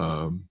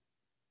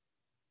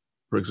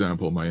for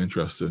example, my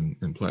interest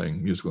in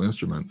playing musical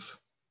instruments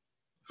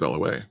fell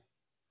away,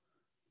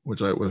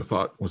 which I would have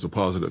thought was a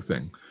positive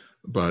thing.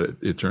 But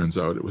it turns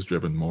out it was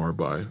driven more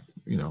by,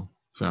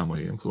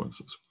 family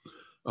influences.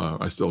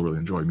 I still really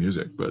enjoy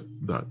music, but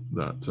that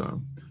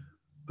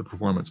the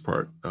performance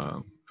part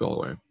fell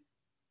away.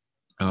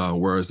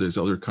 Whereas there's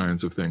other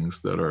kinds of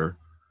things that are,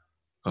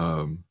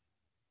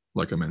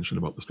 like I mentioned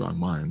about the strong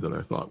mind, that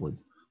I thought would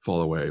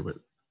fall away, but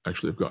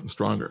actually have gotten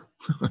stronger.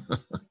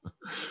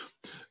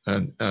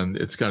 And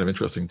it's kind of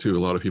interesting too. A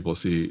lot of people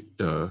think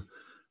that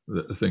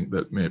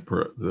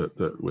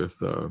with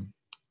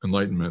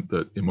enlightenment,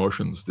 that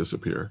emotions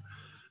disappear.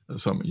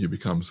 You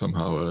become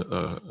somehow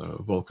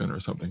a Vulcan or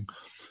something.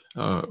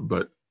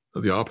 But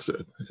the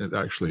opposite. It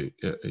actually,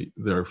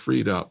 they're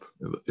freed up.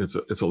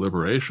 It's a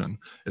liberation.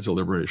 It's a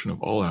liberation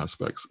of all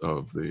aspects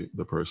of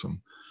the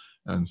person.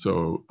 And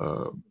so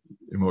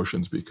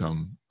emotions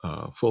become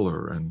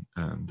fuller and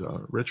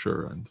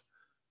richer and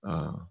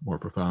more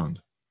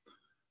profound.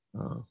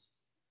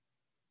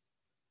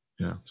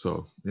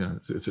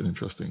 It's an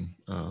interesting.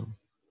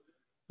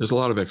 There's a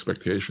lot of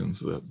expectations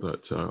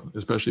that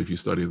especially if you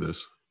study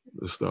this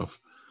stuff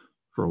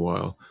for a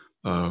while,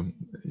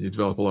 you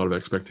develop a lot of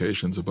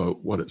expectations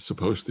about what it's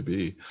supposed to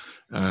be,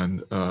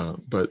 and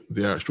but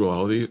the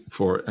actuality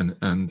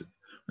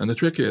and the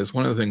trick is,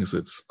 one of the things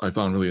I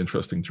found really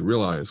interesting to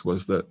realize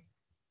was that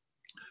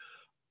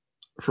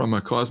from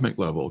a cosmic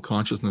level,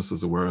 consciousness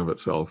is aware of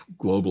itself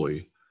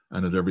globally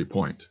and at every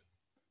point.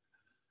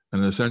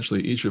 And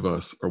essentially, each of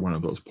us are one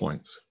of those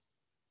points.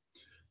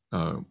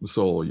 The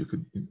soul, you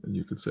could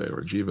say,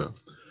 or jiva,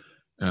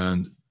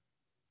 and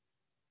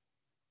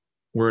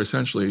we're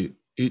essentially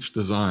each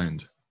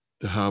designed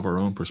to have our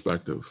own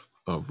perspective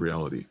of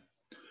reality,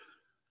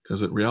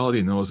 because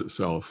reality knows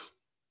itself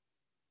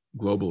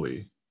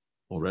globally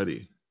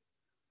already.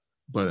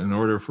 But in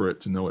order for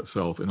it to know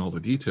itself in all the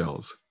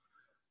details,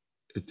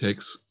 it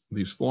takes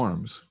these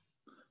forms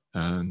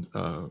and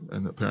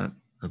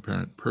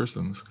apparent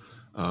persons.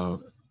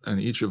 And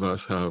each of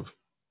us have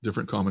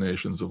different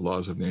combinations of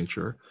laws of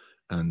nature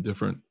and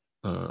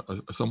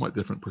a somewhat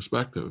different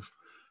perspective.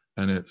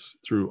 And it's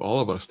through all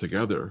of us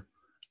together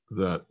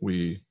that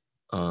we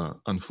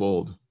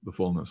unfold the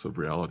fullness of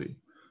reality.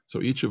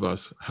 So each of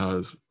us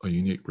has a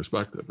unique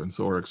perspective. And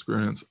so our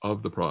experience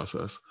of the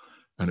process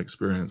and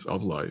experience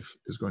of life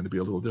is going to be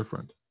a little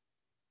different.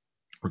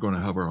 We're going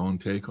to have our own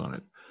take on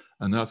it.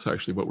 And that's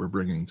actually what we're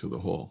bringing to the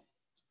whole.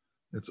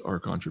 It's our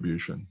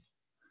contribution.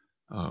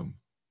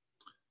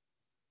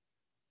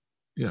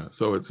 Yeah,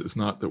 so it's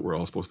not that we're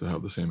all supposed to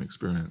have the same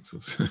experience.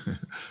 It's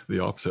the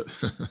opposite.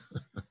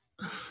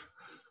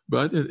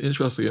 But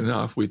interestingly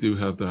enough, we do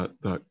have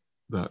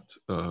that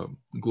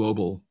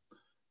global,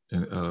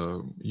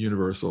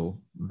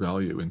 universal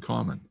value in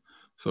common.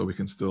 So we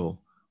can still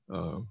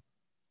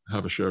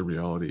have a shared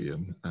reality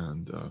and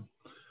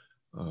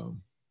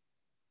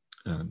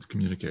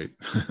communicate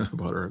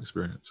about our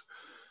experience.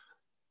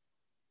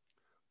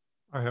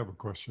 I have a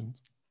question.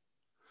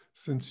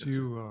 Since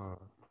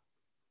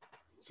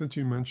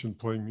you mentioned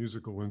playing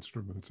musical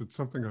instruments, it's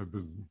something I've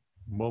been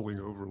mulling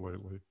over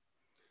lately.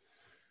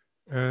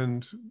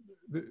 And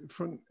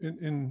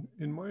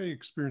in my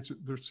experience,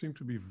 there seem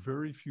to be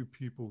very few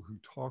people who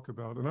talk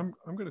about, and I'm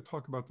going to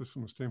talk about this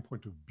from a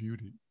standpoint of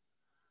beauty,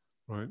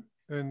 right?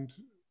 And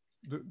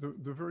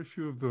the very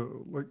few of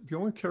the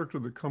only character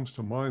that comes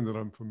to mind that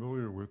I'm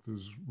familiar with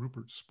is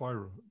Rupert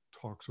Spira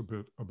talks a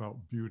bit about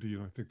beauty,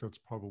 and I think that's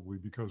probably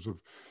because of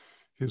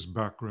his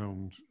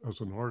background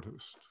as an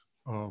artist.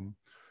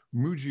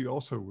 Muji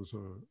also was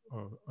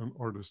an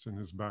artist in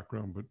his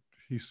background, but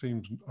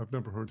I've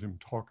never heard him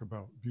talk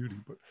about beauty.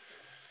 But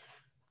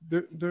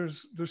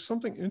there's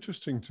something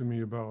interesting to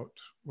me about,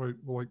 right?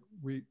 Like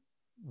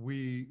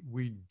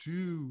we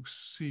do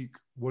seek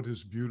what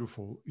is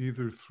beautiful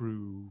either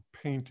through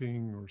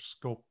painting or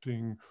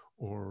sculpting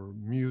or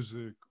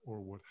music or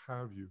what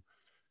have you.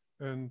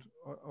 And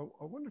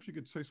I wonder if you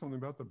could say something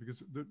about that,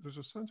 because there's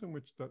a sense in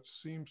which that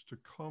seems to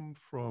come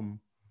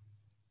from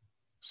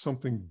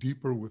something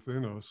deeper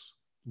within us,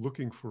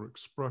 looking for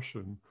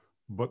expression,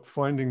 but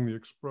finding the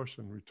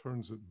expression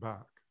returns it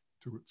back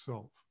to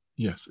itself.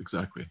 Yes,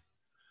 exactly.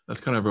 That's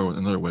kind of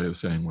another way of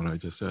saying what I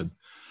just said.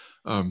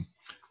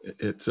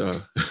 It's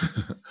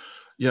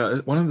yeah,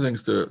 one of the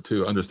things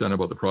to understand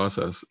about the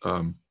process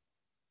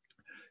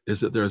is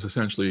that there's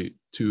essentially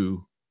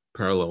two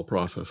parallel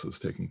processes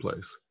taking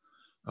place.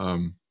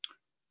 One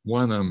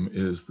of them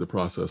is the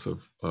process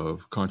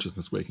of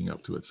consciousness waking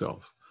up to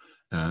itself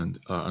and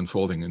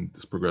unfolding in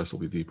this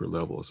progressively deeper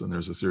levels. And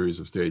there's a series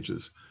of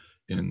stages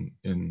in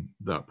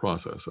that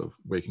process of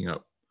waking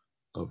up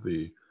of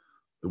the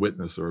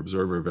witness or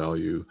observer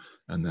value,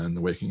 and then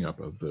the waking up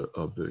of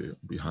the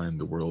behind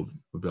the world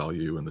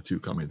value, and the two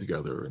coming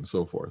together and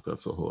so forth.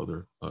 That's a whole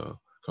other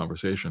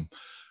conversation.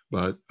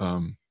 But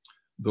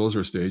those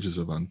are stages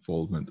of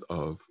unfoldment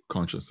of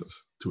consciousness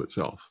to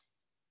itself.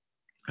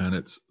 And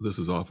this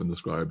is often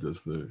described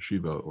as the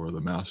Shiva or the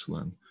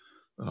masculine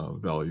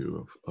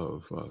value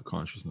of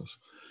consciousness.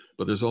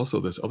 But there's also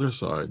this other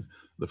side,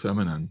 the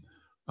feminine,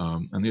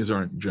 and these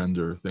aren't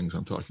gender things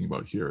I'm talking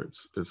about here.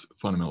 It's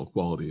fundamental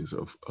qualities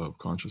of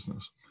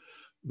consciousness.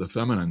 The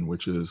feminine,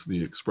 which is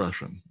the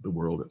expression, the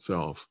world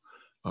itself,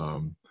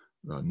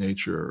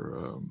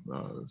 nature,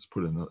 it's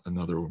put in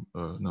another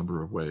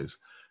number of ways,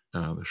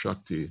 the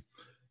Shakti,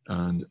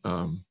 and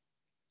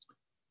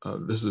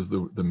this is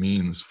the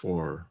means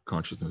for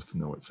consciousness to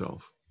know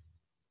itself.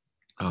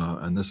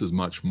 And this is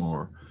much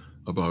more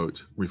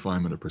about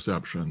refinement of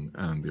perception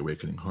and the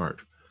awakening heart.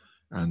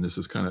 And this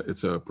is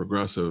it's a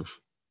progressive,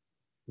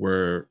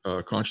 where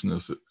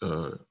consciousness,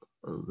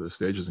 the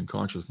stages in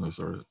consciousness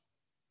are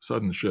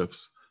sudden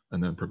shifts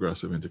and then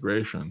progressive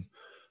integration.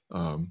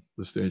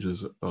 The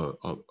stages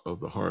of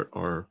the heart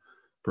are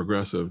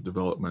progressive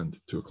development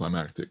to a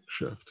climactic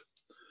shift.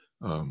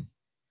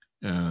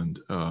 And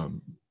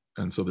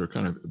so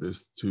they're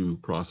these two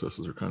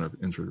processes are kind of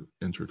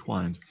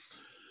intertwined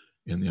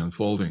in the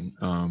unfolding.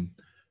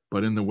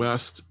 But in the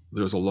West,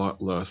 there's a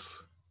lot less,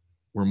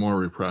 we're more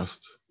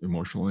repressed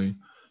emotionally.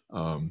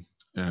 And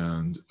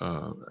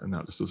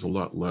that there's a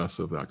lot less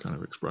of that kind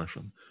of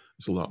expression.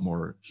 It's a lot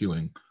more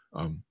healing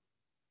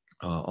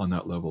on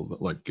that level,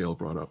 that, like Gail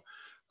brought up,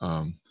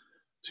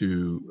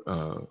 to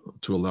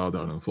allow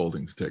that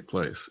unfolding to take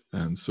place.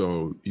 And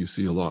so you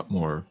see a lot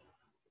more,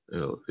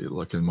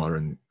 like in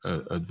modern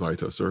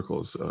Advaita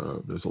circles,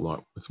 there's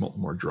it's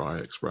more dry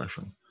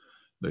expression.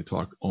 They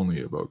talk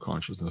only about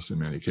consciousness in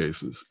many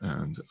cases,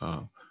 and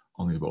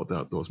only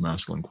about those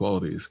masculine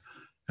qualities.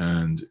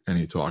 And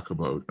any talk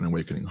about an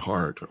awakening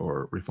heart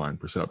or refined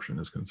perception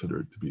is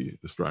considered to be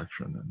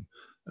distraction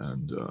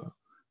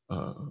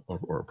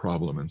or a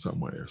problem in some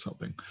way or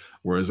something.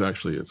 Whereas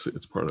actually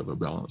it's part of a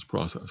balanced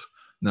process.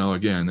 Now,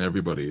 again,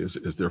 everybody is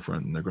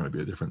different, and they're going to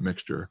be a different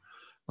mixture.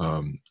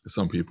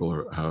 Some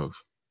people have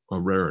a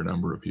rare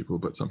number of people,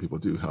 but some people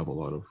do have a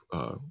lot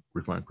of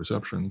refined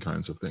perception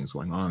kinds of things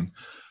going on.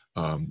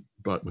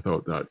 But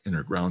without that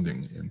inner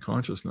grounding in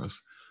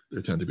consciousness,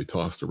 they tend to be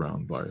tossed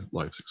around by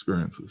life's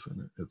experiences,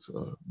 and it's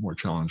a more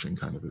challenging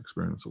kind of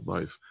experience of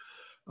life.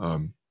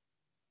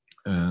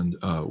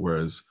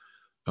 Whereas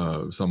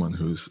someone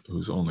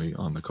who's only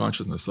on the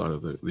consciousness side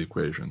of the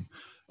equation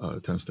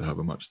tends to have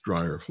a much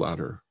drier,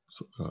 flatter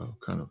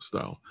kind of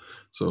style.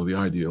 So the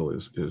ideal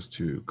is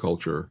to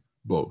culture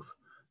both,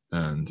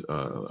 and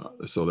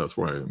so that's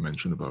why I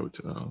mentioned about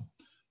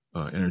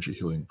energy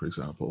healing, for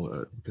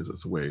example, because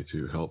it's a way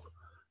to help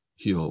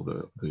heal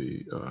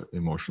the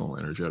emotional,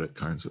 energetic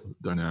kinds of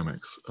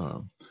dynamics.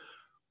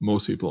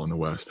 Most people in the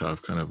West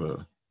have kind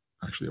of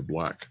actually a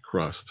black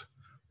crust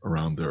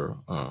around their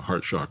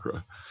heart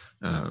chakra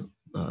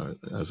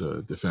as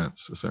a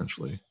defense,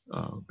 essentially,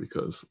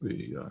 because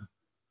the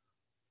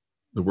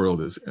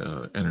world is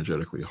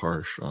energetically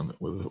harsh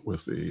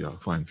with the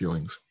fine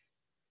feelings.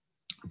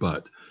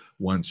 But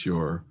once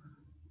you're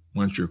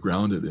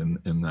grounded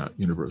in that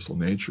universal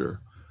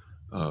nature,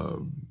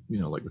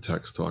 like the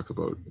texts talk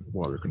about,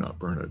 water cannot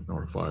burn it,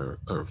 nor fire,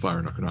 or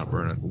fire cannot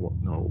burn it,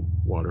 no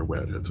water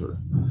wet it,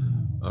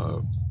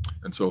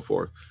 and so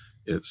forth.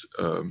 It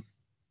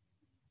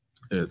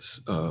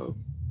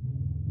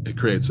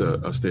creates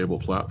a stable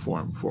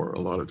platform for a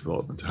lot of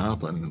development to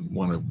happen,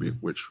 one of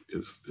which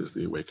is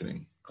the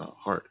awakening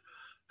heart,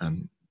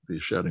 and the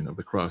shedding of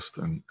the crust,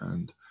 and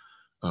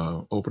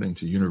opening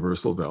to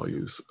universal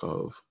values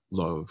of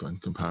love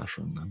and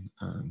compassion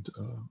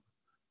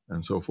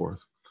and so forth.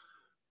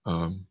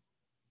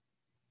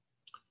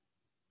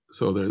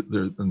 So that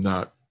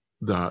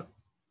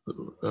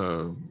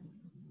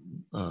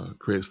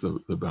creates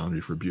the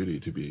boundary for beauty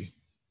to be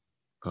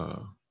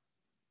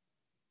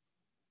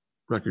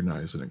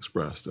recognized and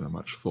expressed in a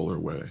much fuller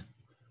way,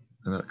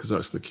 and because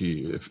that's the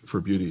key. For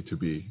beauty to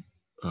be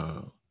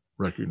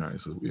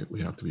recognized,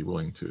 we have to be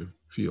willing to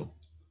feel,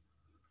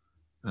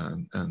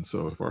 and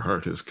so if our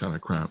heart is kind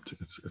of cramped,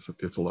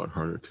 it's a lot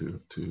harder to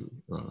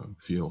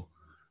feel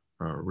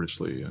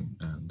richly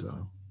and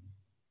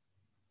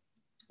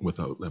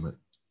without limit.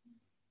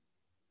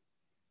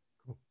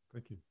 Cool.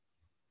 Thank you.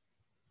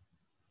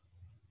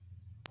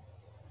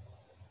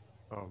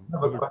 I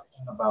have a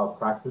question about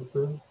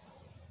practices.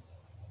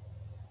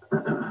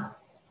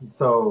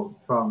 So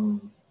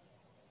from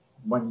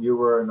when you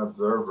were an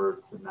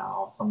observer to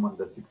now someone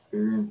that's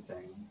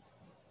experiencing,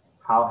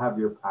 how have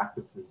your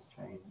practices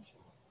changed?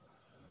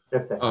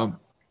 If they have.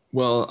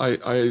 Well,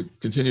 I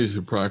continue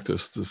to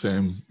practice the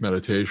same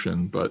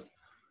meditation, but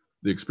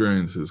the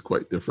experience is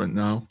quite different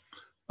now.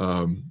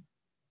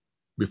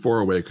 Before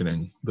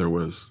awakening, there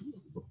was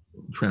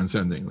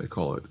transcending, they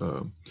call it,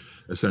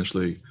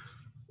 essentially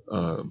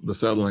the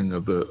settling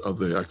of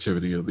the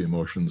activity of the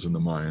emotions in the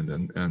mind,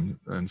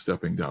 and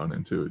stepping down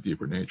into a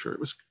deeper nature. It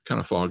was kind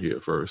of foggy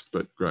at first,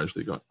 but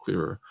gradually got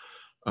clearer.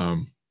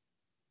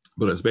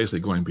 But it's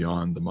basically going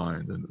beyond the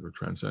mind and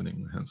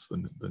transcending, hence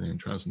the name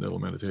Transcendental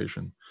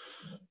Meditation.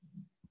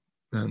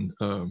 And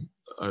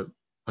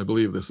I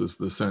believe this is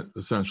the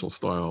essential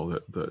style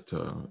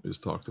that is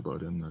talked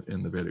about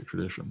in the Vedic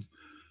tradition.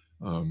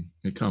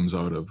 It comes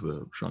out of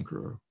the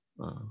Shankara's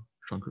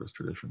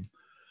tradition.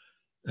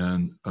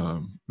 And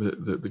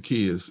the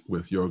key is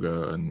with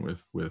yoga and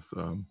with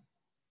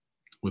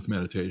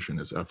meditation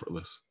is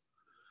effortless.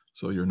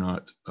 So you're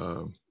not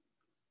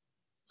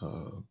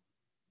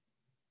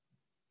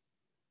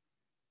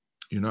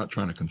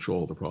trying to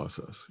control the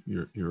process.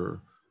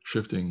 You're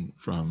shifting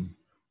from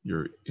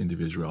your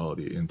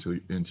individuality into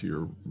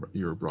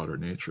your broader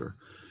nature.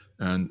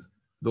 And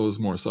those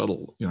more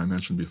subtle, I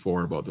mentioned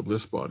before about the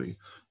bliss body,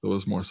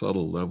 those more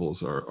subtle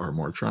levels are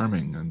more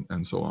charming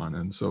and so on.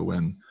 And so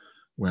when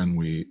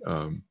we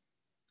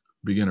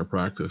begin a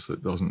practice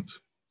that doesn't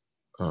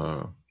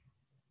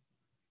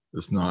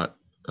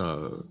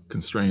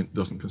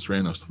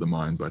constrain us to the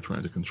mind by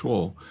trying to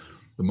control,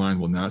 the mind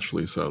will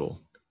naturally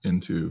settle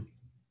into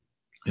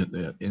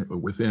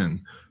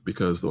within,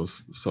 because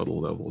those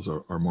subtle levels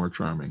are more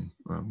charming,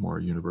 more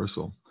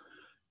universal,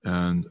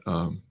 and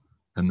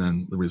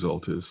then the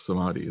result is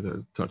samadhi,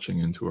 the touching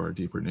into our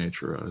deeper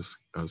nature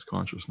as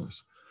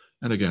consciousness.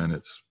 And again,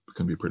 it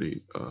can be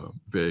pretty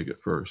vague at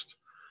first,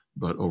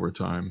 but over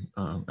time,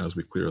 as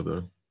we clear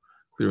the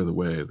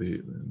way,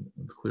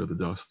 clear the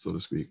dust, so to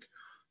speak,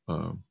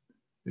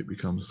 it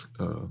becomes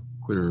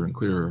clearer and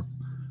clearer,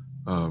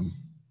 and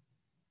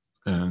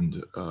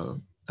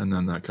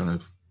then that kind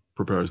of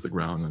prepares the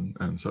ground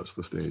and sets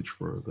the stage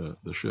for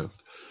the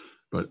shift.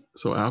 But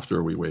so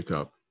after we wake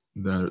up,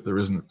 there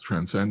isn't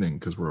transcending,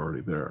 because we're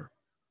already there.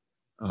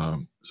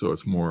 So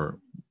it's more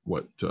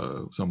what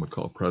some would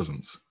call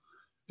presence.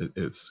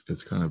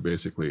 It's kind of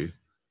basically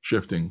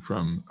shifting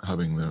from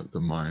having the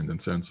mind and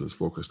senses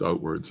focused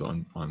outwards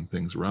on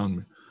things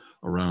around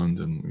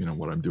and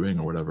what I'm doing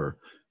or whatever.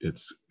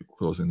 It's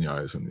closing the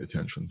eyes and the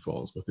attention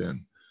falls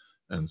within.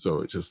 And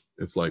so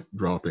it's like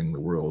dropping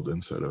the world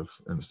instead of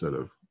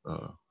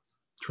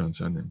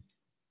transcending,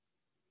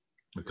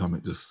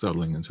 just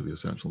settling into the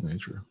essential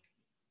nature.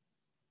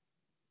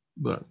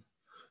 But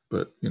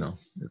it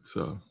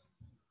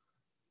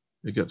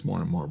gets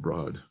more and more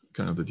broad.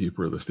 Kind of the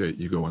deeper the state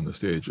you go in the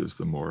stages,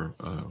 the more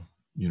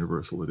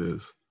universal it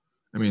is.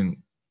 I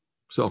mean,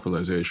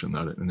 self-realization,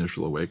 that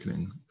initial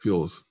awakening,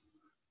 feels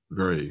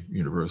very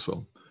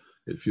universal.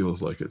 It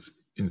feels like it's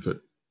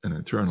infinite and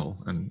eternal,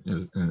 and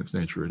in its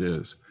nature it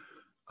is.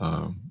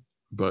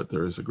 But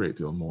there is a great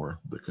deal more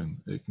that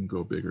it can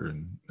go bigger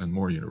and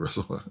more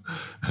universal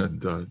and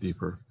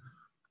deeper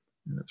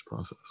in its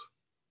process.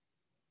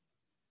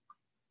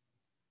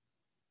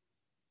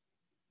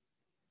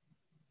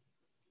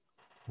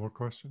 More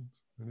questions?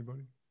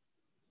 Anybody?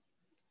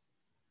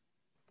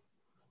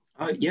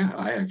 Yeah,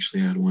 I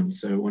actually had one.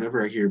 So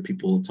whenever I hear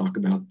people talk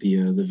about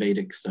the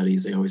Vedic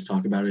studies, they always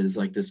talk about it as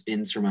like this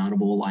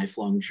insurmountable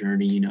lifelong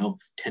journey,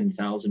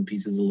 10,000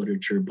 pieces of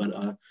literature. But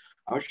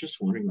I was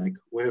just wondering, like,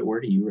 where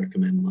do you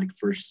recommend like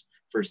first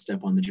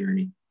step on the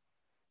journey?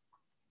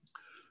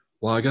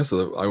 Well, I guess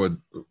I would,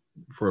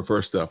 for a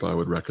first step, I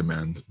would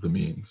recommend the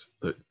means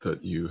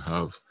that you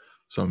have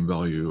some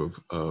value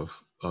of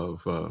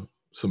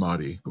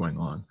samadhi going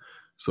on,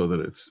 so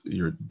that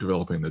you're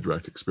developing the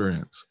direct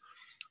experience,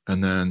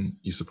 and then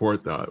you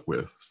support that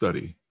with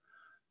study,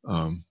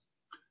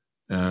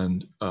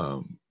 and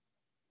a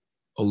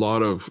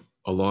lot of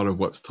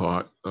what's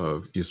taught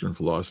of Eastern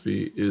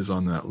philosophy is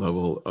on that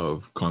level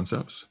of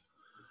concepts,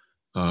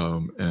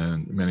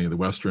 and many of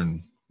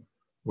the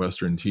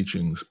Western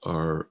teachings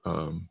are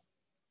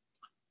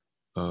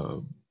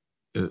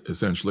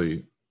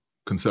essentially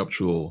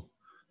conceptual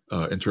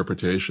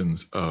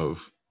interpretations of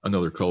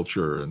another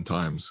culture and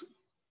times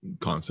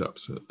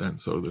concepts,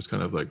 and so there's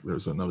kind of like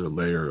there's another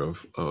layer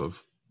of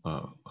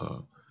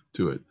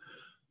to it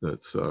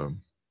that's I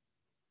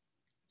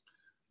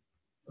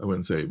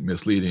wouldn't say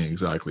misleading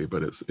exactly,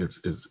 but it's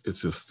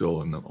just still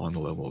on the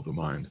level of the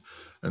mind.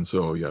 And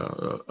so yeah,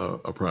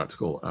 a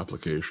practical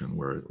application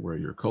where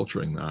you're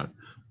culturing that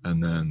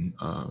and then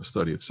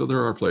study it. So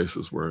there are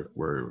places where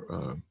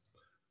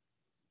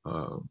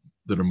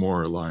that are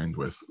more aligned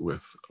with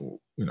what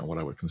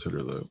I would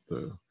consider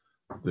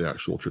the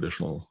actual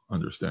traditional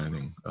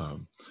understanding,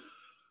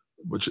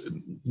 which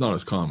not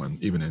as common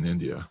even in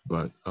India,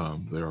 but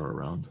they are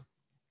around,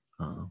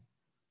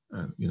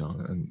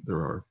 and there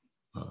are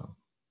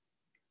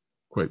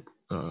quite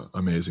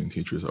amazing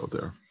teachers out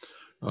there,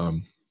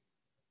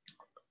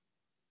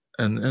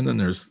 and then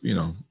there's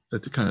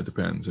it kind of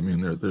depends. I mean,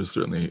 there's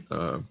certainly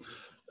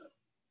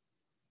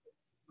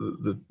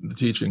the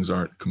teachings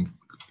aren't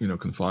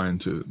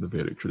confined to the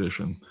Vedic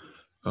tradition.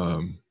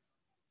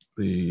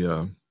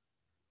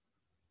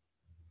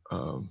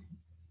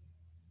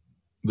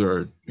 There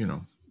are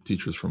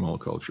teachers from all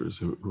cultures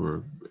who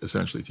are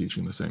essentially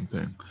teaching the same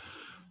thing.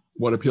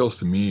 What appeals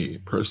to me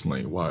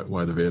personally,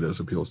 why the Vedas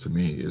appeals to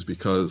me, is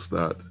because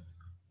that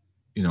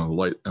the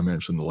light, I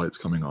mentioned the light's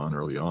coming on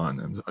early on,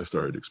 and I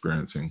started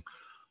experiencing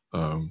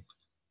the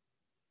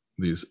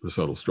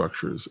subtle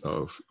structures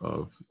of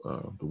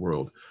the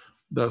world.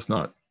 That's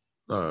not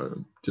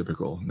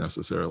typical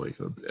necessarily.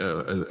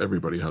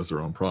 Everybody has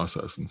their own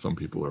process, and some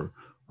people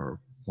are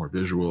more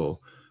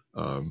visual.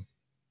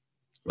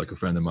 Like a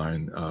friend of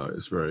mine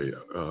is very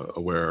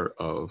aware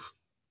of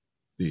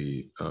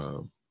the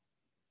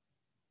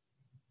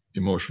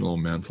emotional,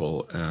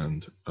 mental,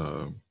 and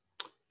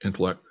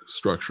intellect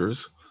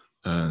structures,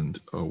 and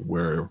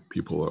where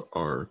people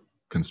are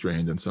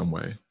constrained in some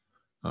way.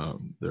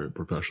 They're a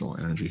professional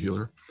energy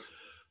healer.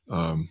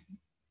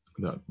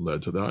 That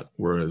led to that,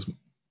 whereas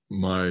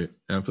my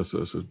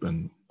emphasis has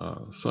been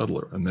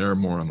subtler, and they're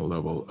more on the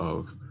level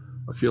of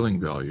a feeling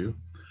value,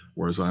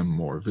 whereas I'm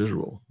more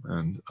visual,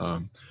 and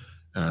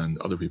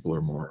other people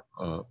are more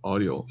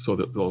audio, so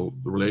that they'll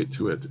relate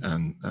to it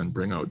and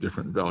bring out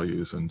different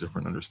values and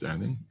different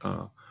understanding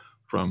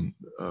from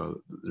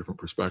different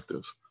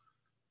perspectives.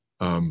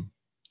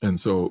 And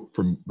so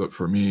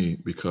for me,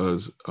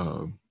 because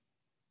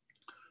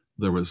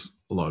there was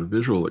a lot of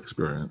visual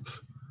experience,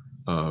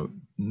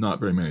 not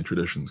very many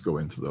traditions go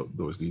into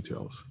those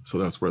details. So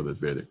that's where the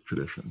Vedic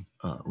tradition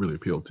really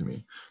appealed to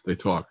me. They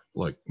talk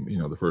like,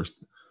 the first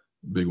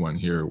big one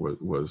here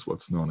was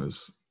what's known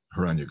as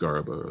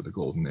Hiranyagarbha, or the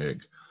golden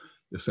egg.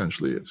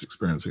 Essentially, it's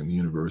experiencing the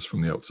universe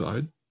from the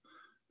outside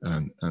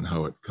and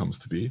how it comes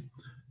to be.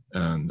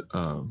 And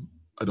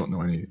I don't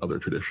know any other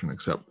tradition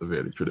except the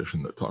Vedic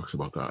tradition that talks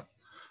about that.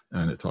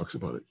 And it talks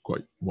about it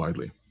quite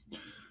widely,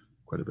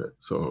 quite a bit.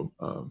 So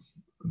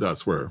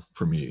that's where,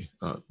 for me,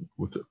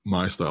 with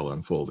my style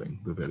unfolding,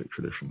 the Vedic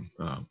tradition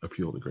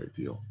appealed a great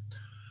deal.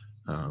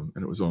 And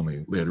it was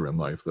only later in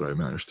life that I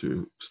managed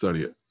to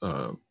study it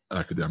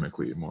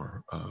academically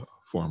more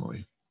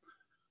formally.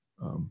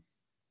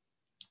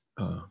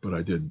 But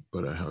I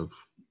have,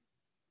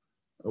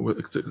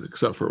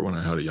 except for when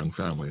I had a young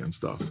family and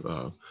stuff,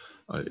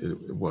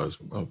 it was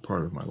a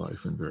part of my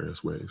life in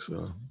various ways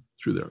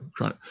through there.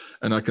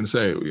 And I can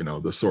say,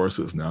 the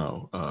sources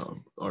now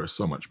are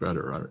so much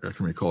better. I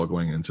can recall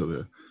going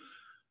into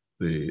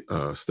the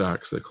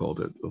stacks, they called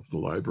it, of the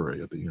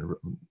library at the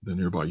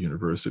nearby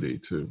university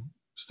to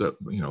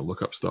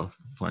look up stuff,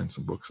 find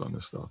some books on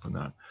this stuff and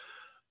that.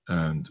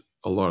 And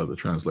a lot of the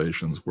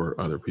translations were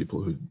either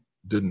people who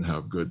didn't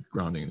have good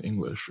grounding in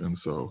English, and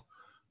so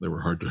they were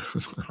hard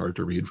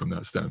to read from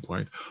that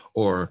standpoint,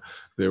 or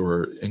they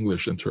were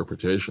English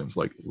interpretations,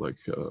 like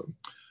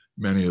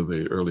many of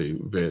the early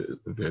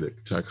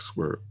Vedic texts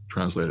were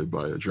translated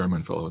by a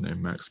German fellow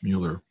named Max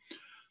Mueller,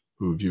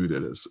 who viewed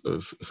it as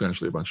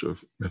essentially a bunch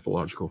of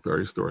mythological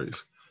fairy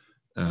stories,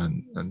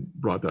 and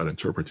brought that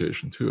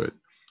interpretation to it.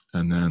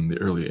 And then the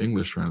early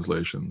English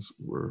translations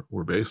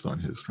were based on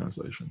his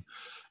translation.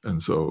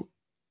 And so,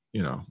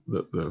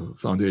 the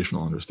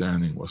foundational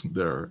understanding wasn't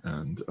there.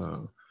 And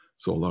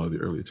so a lot of the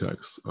early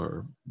texts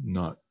are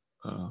not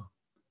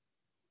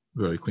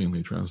very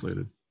cleanly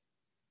translated.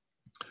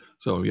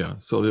 So yeah,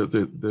 so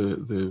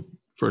the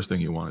first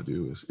thing you want to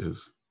do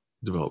is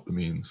develop the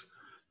means,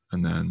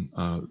 and then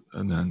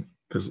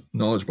because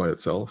knowledge by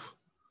itself,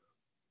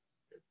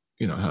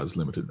 has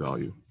limited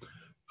value.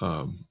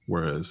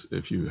 Whereas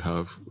if you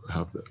have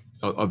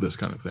of this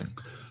kind of thing,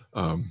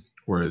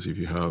 whereas if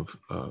you have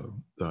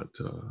that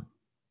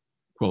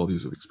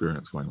qualities of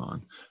experience going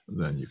on,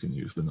 then you can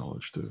use the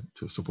knowledge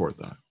to support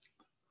that.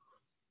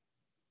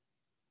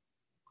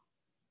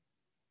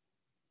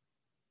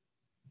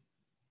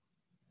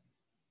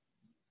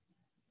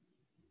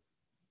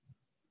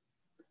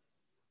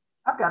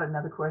 I've got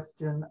another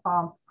question.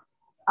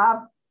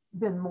 I've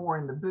been more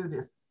in the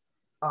Buddhist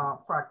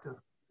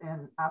practice,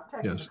 and I've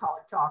taken the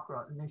Kali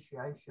Chakra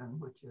initiation,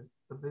 which is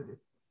the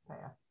Buddhist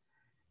path.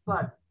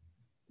 But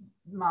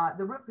the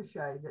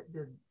Rinpoche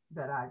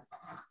that I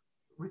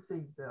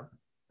received the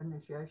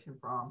initiation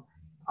from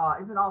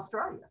is in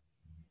Australia,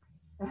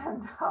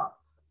 and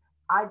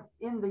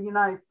in the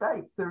United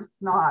States, there's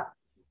not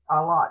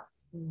a lot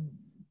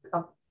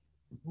of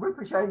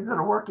Rinpoches that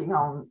are working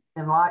on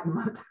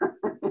enlightenment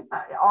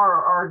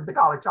or the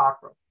Kali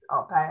Chakra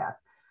path.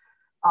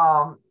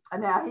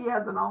 And now he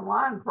has an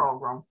online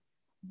program,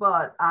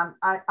 but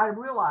I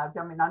realize,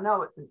 I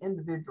know it's an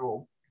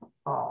individual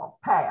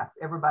path.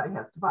 Everybody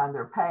has to find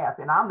their path,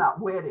 and I'm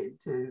not wedded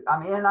to,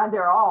 and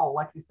they're all,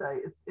 like you say,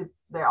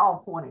 they're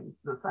all pointing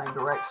the same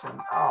direction.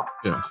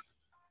 Yes.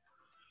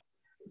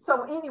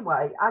 So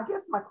anyway, I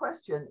guess my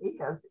question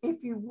is,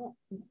 if you,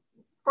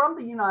 from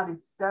the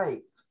United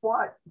States,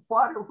 where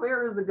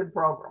is a good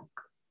program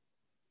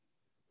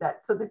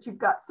so that you've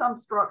got some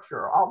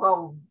structure,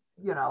 although,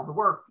 the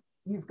work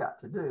you've got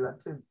to do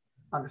to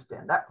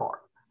understand that part.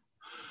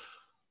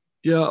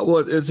 Yeah,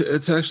 well,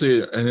 it's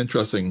actually an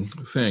interesting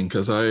thing,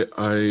 because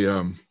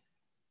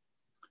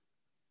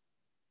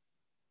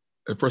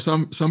for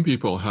some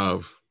people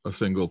have a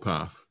single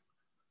path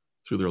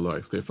through their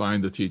life. They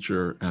find a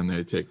teacher and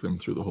they take them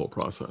through the whole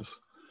process.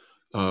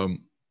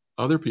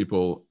 Other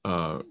people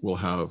will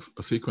have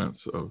a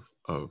sequence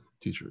of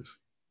teachers.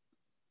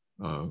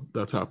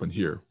 That's happened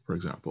here, for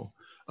example.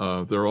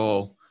 They're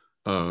all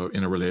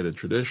in a related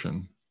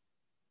tradition,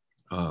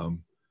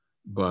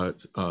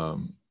 but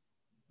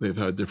they've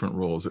had different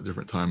roles at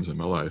different times in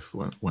my life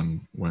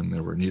when they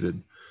were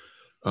needed.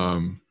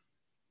 And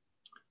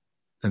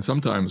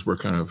sometimes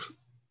we're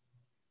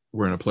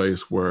in a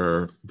place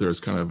where there's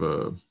kind of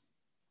a,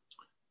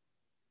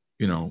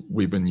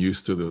 we've been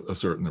used to a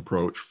certain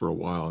approach for a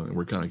while, and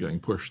we're kind of getting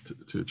pushed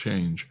to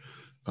change.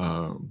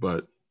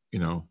 But,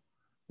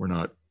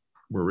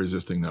 we're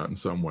resisting that in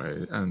some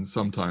way. And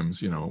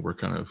sometimes, we're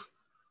kind of,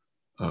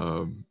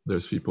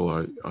 there's people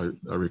I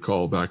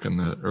recall back in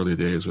the early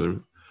days where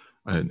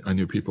I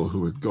knew people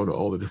who would go to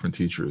all the different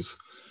teachers.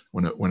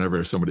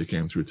 Whenever somebody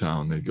came through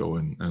town, they'd go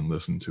and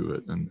listen to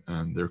it.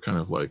 And they're kind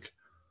of like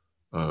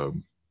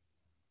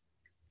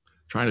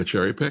trying to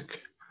cherry pick,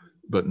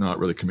 but not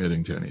really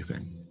committing to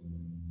anything.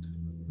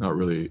 Not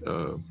really,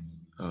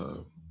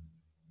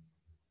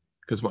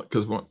 because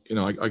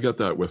I get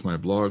that with my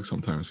blog.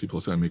 Sometimes people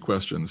send me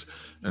questions,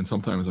 and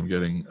sometimes I'm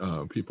getting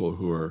people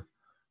who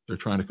they're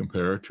trying to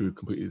compare two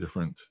completely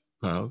different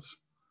paths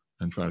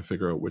and trying to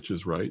figure out which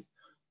is right.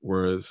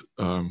 Whereas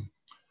they're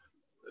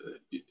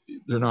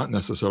not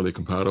necessarily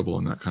compatible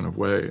in that kind of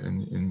way.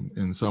 And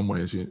in some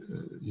ways, you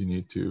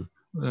need to.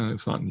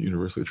 It's not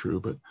universally true,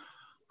 but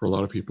for a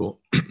lot of people,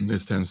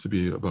 it tends to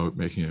be about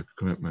making a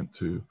commitment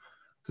to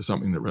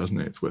something that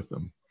resonates with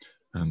them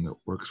and that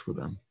works for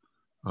them.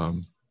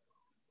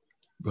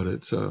 But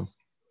it's the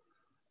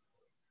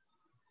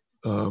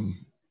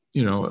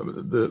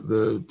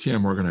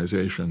TM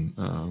organization,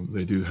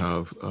 they do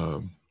have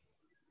a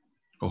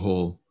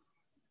whole,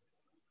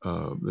 they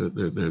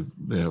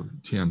have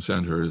TM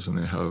centers, and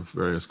they have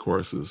various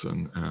courses,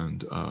 and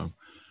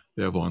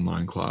they have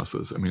online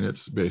classes.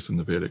 It's based in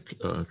the Vedic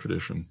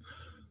tradition,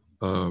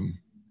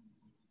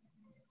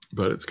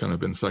 but it's kind of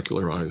been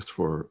secularized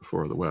for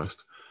the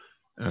West.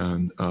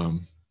 And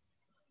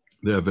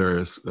they have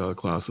various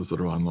classes that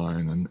are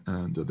online,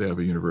 and they have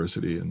a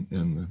university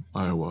in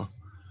Iowa.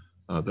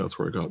 That's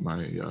where I got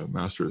my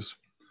master's.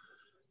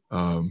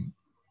 I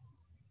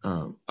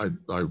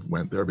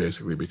went there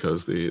basically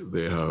because they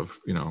have,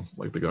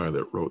 like the guy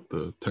that wrote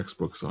the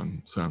textbooks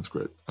on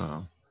Sanskrit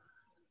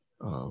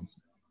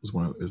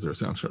is their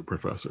Sanskrit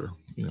professor,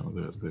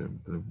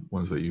 the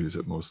ones they use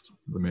at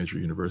the major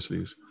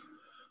universities.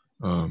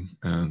 And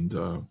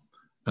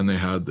they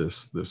had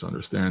this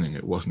understanding.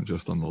 It wasn't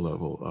just on the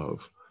level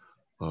of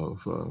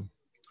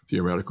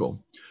theoretical,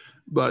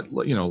 but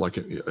like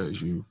as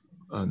you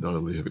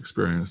undoubtedly have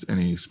experienced,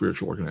 any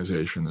spiritual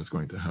organization is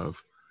going to have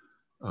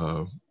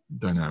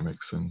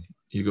dynamics and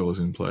egos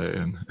in play,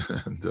 and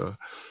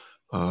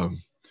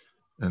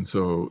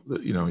so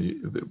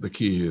the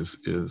key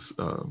is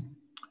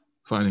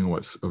finding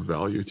what's of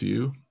value to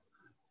you,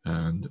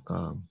 and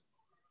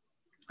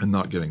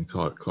not getting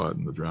caught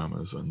in the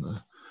dramas and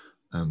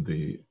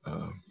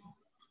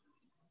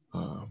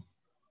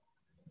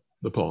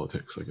the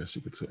politics, I guess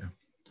you could say.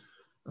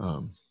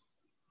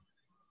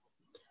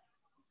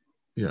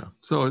 Yeah.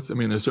 So it's, I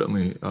mean, there's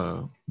certainly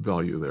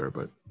value there,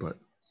 but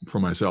for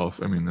myself,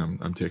 I mean,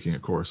 I'm taking a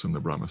course in the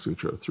Brahma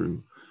Sutra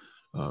through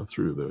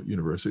the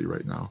university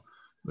right now.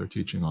 They're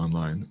teaching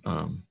online,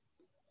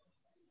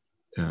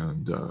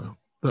 and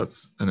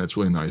it's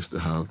really nice to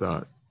have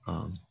that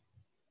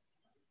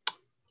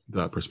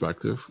that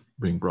perspective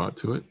being brought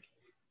to it,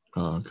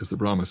 because the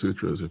Brahma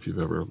Sutras, if you've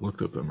ever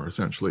looked at them, are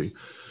essentially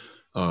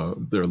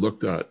they're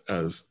looked at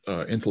as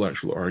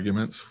intellectual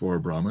arguments for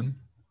Brahman,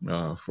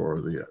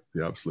 for the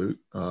absolute,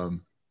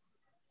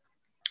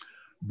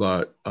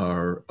 but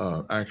are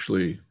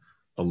actually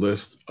a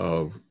list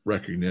of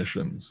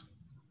recognitions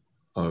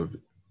of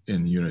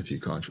in unity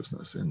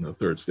consciousness in the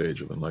third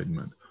stage of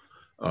enlightenment,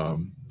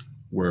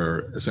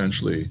 where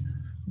essentially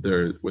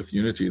with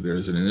unity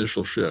there's an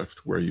initial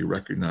shift where you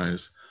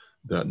recognize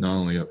that not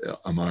only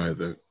am I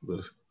the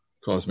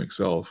cosmic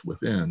self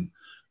within,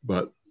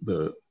 but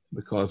the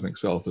cosmic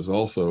self is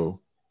also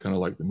kind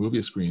of like the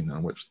movie screen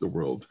on which the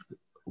world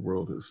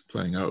is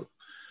playing out,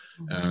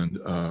 and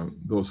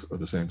those are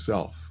the same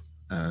self,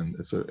 and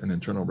it's an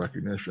internal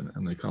recognition,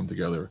 and they come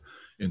together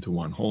into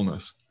one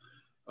wholeness,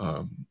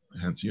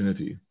 hence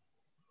unity.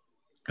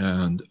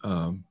 And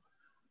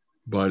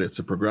but it's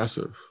a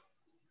progressive,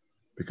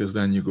 because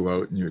then you go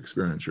out and you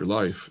experience your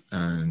life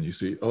and you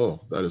see, oh,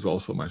 that is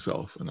also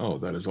myself, and oh,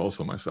 that is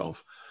also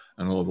myself,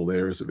 and all the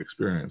layers of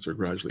experience are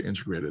gradually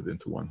integrated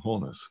into one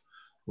wholeness,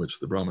 which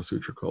the Brahma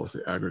Sutra calls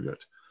the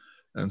aggregate.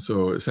 And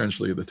so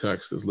essentially the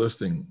text is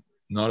listing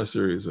not a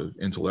series of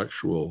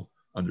intellectual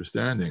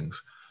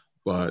understandings,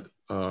 but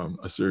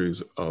a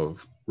series of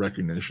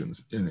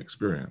recognitions in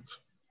experience.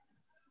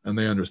 And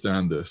they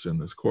understand this in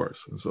this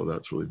course. And so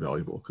that's really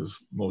valuable, because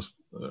most,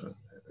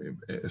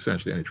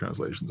 essentially any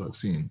translations I've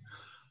seen,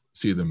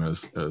 see them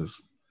as,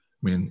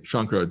 I mean,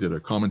 Shankara did a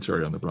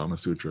commentary on the Brahma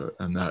Sutra,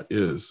 and that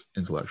is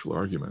intellectual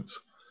arguments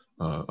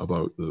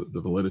about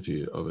the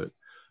validity of it.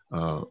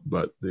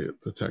 But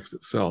the text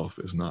itself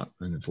is not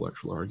an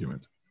intellectual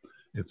argument.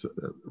 It's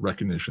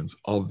recognitions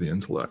of the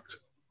intellect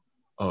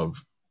of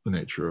the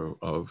nature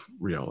of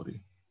reality.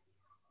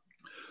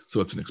 So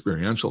it's an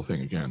experiential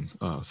thing again,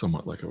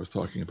 somewhat like I was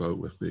talking about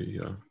with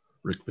the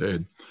Rig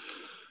Veda.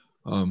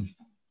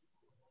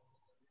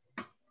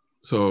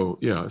 So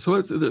yeah,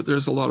 so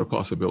there's a lot of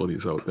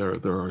possibilities out there.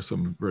 There are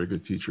some very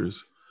good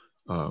teachers,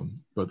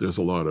 but there's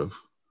a lot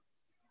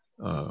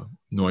of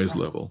noise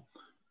level,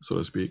 so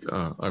to speak.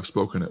 I've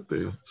spoken at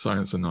the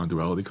Science and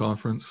Non-Duality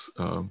Conference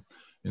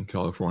in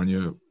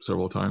California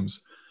several times,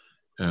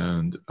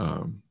 and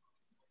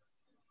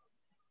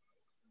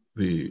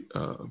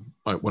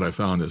what I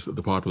found is that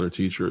the popular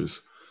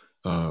teachers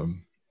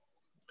and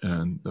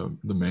the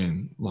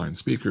mainline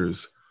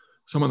speakers,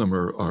 some of them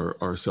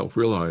are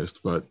self-realized,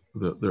 but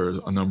there are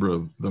a number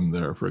of them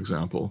there, for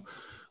example,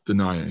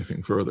 deny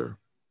anything further.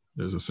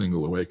 There's a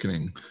single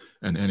awakening,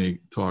 and any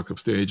talk of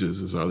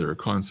stages is either a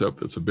concept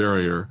that's a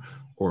barrier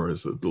or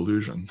is a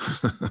delusion.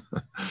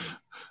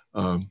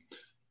 So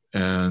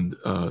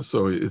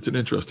it's an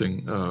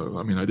interesting,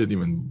 I mean, I didn't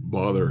even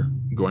bother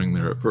going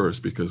there at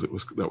first because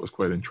that was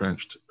quite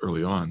entrenched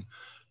early on.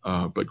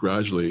 But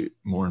gradually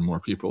more and more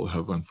people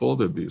have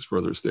unfolded these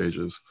further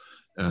stages.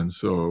 And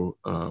so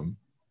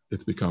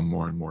it's become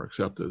more and more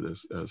accepted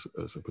as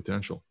a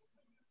potential.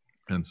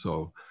 And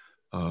so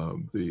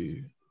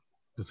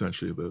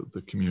essentially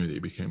the community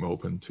became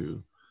open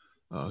to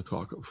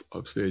talk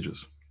of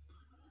stages,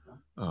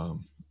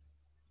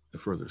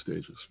 further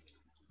stages.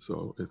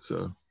 So it's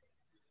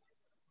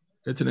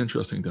an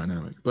interesting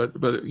dynamic,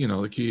 but you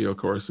know, the key, of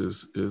course,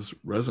 is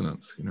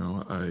resonance. You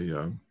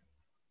know,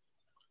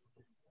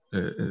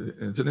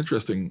 it's an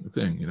interesting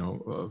thing. You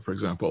know, for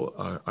example,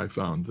 I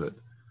found that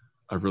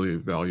I've really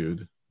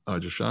valued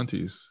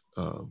Jashanti's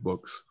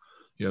books.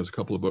 He has a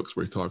couple of books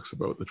where he talks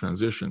about the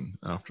transition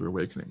after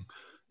awakening.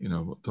 You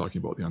know, talking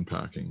about the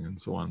unpacking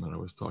and so on that I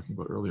was talking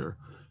about earlier,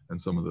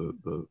 and some of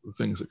the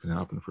things that can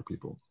happen for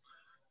people.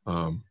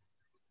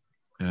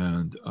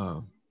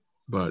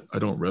 But I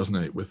don't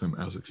resonate with him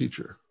as a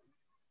teacher,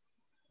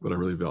 but I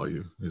really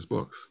value his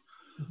books.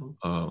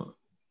 Mm-hmm.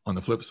 On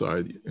the flip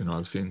side, you know,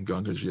 I've seen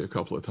Gangaji a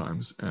couple of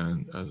times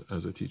and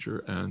as a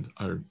teacher, and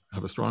I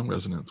have a strong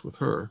resonance with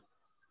her,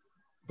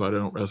 but I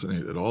don't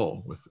resonate at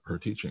all with her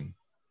teaching,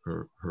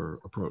 her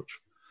approach.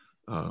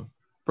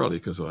 Probably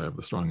because I have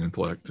the strong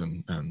intellect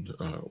and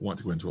want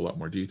to go into a lot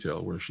more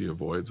detail, where she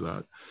avoids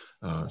that.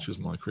 She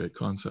doesn't want to create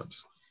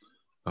concepts.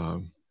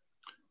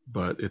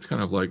 But it's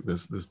kind of like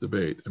this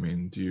debate. I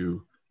mean,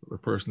 if a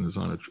person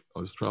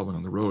is traveling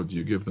on the road, do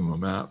you give them a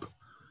map,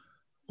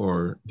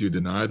 or do you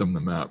deny them the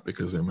map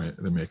because they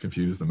may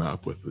confuse the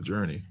map with the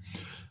journey?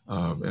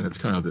 And it's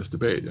kind of this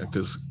debate,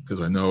 because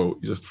I know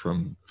just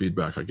from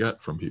feedback I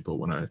get from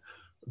people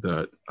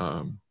that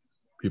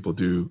people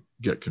do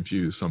get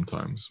confused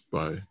sometimes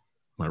by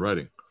my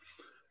writing,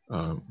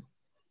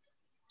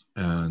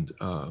 and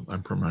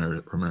I'm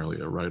primarily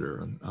a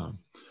writer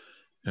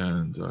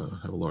and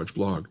have a large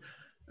blog.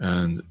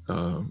 And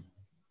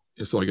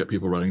so I get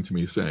people writing to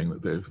me saying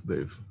that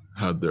they've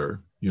had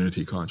their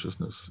unity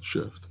consciousness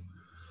shift,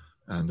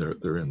 and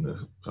they're in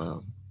the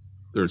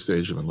third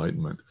stage of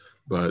enlightenment,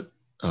 but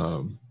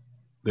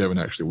they haven't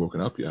actually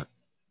woken up yet.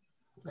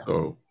 Yeah.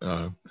 So,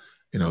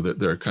 you know, that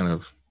they're kind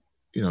of,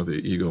 you know, the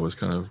ego has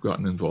kind of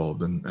gotten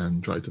involved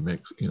and tried to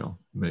make, you know,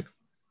 make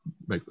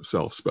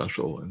themselves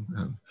special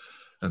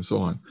and so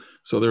on.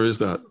 So there is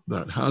that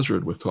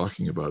hazard with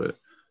talking about it.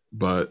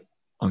 But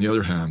on the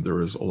other hand,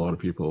 there is a lot of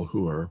people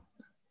who are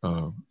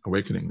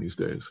awakening these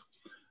days.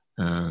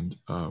 And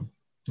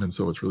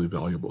so it's really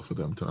valuable for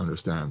them to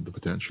understand the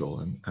potential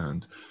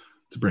and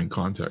to bring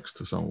context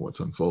to some of what's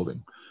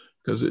unfolding,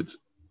 because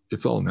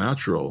it's all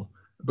natural.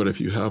 But if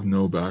you have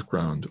no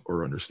background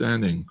or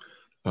understanding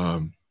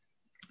of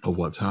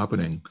what's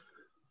happening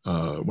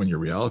when your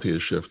reality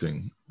is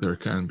shifting, there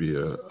can be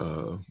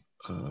an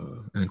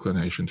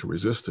inclination to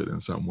resist it in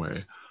some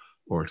way,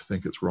 or to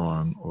think it's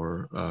wrong,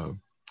 or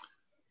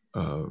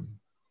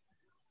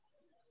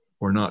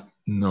not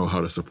know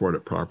how to support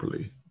it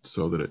properly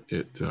so that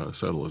it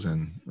settles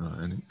in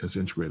and is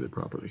integrated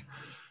properly.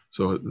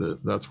 So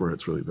that's where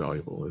it's really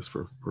valuable, is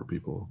for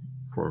people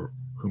for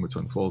whom it's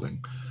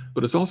unfolding.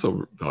 But it's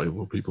also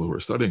valuable for people who are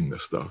studying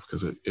this stuff,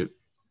 because it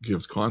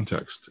gives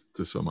context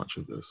to so much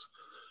of this.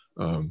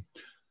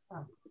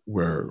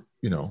 Where,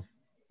 you know,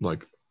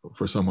 like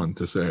for someone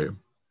to say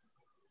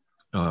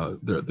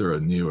they're a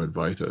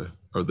neo-Advaita,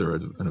 or they're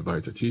an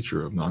Advaita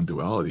teacher of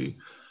non-duality,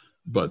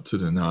 but to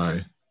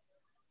deny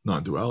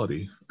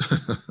non-duality,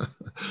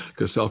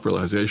 because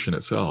self-realization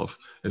itself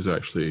is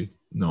actually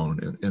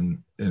known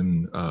in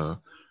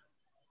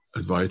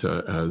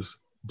Advaita as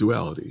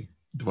duality,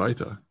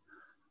 Dvaita,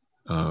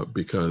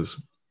 because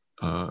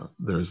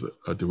there's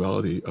a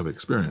duality of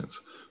experience.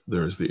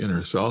 There's the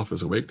inner self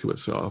is awake to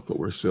itself, but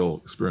we're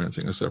still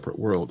experiencing a separate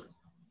world.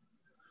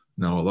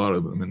 Now, a lot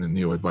of them in the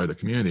Neo-Advaita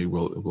community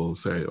will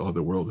say, oh,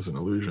 the world is an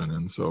illusion,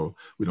 and so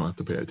we don't have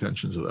to pay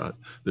attention to that.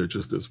 There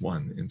just is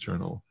one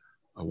internal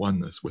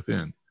oneness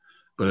within.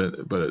 But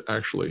it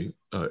actually,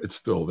 it's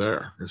still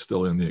there. It's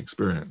still in the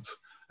experience.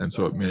 And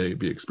so it may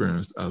be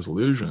experienced as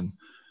illusion,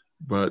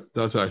 but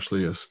that's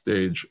actually a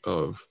stage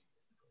of,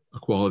 a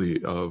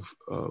quality of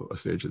a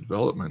stage of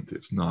development.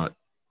 It's not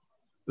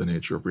the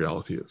nature of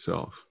reality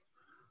itself.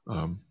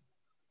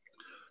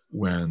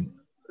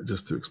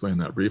 Just to explain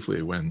that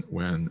briefly,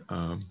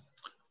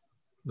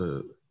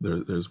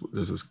 there's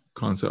this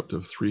concept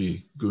of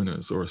three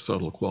gunas, or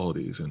subtle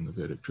qualities, in the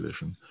Vedic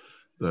tradition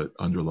that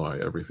underlie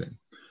everything.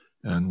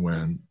 And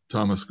when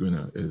tamas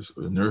guna, is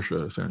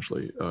inertia,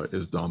 essentially,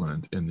 is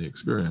dominant in the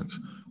experience,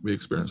 we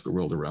experience the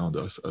world around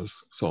us as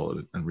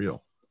solid and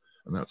real.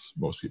 And that's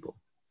most people.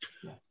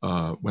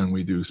 When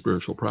we do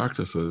spiritual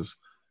practices,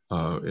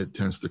 it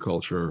tends to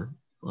culture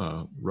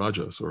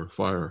rajas, or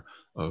fire,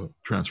 of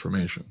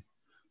transformation.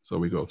 So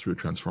we go through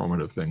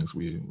transformative things.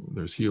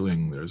 There's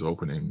healing, there's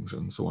openings,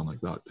 and so on like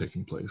that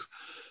taking place.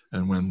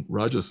 And when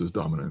rajas is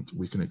dominant,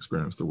 we can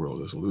experience the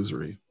world as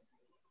illusory.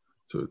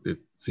 So it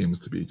seems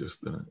to be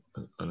just an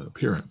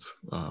appearance.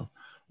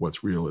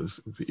 What's real is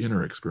the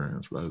inner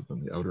experience rather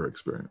than the outer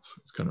experience.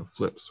 It kind of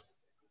flips.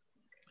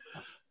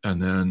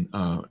 And then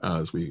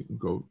as we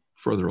go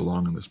further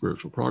along in the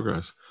spiritual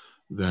progress,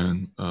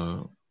 then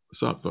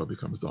sattva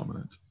becomes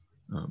dominant,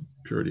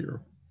 purity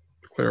or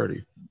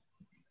clarity,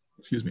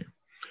 excuse me.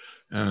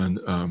 And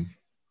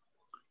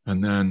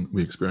then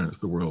we experience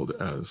the world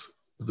as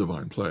a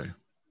divine play,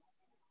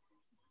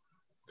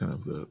 kind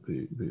of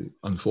the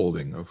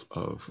unfolding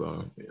of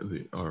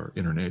our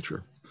inner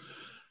nature.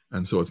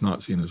 And so it's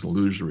not seen as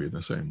illusory in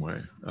the same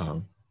way.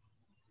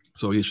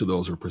 So each of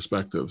those are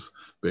perspectives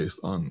based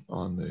on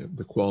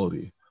the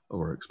quality of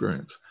our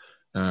experience.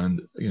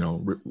 And, you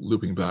know,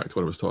 looping back to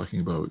what I was talking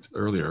about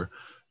earlier,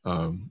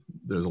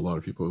 there's a lot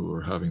of people who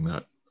are having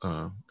that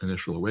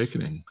initial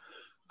awakening.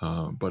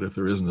 But if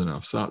there isn't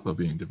enough sattva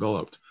being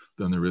developed,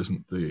 then there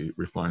isn't the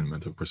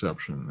refinement of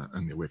perception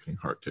and the awakening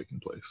heart taking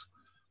place.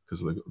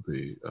 Because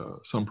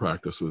some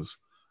practices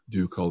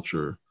do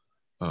culture,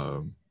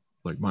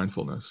 like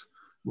mindfulness,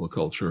 will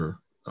culture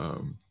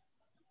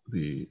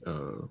the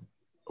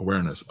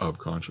awareness of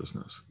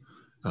consciousness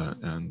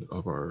and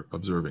of our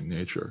observing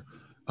nature.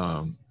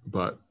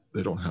 But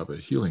they don't have a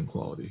healing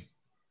quality,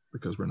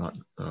 because we're not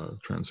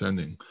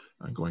transcending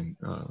and going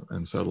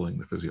and settling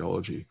the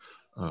physiology.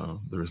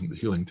 There isn't the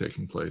healing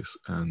taking place.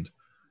 And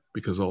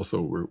because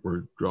also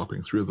we're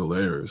dropping through the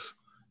layers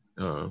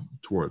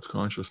towards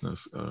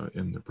consciousness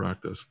in the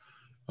practice,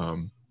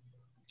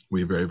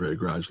 we very, very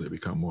gradually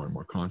become more and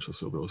more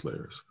conscious of those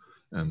layers.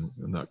 And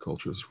that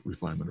culture's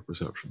refinement of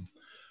perception.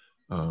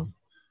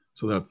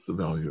 So that's the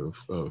value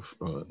of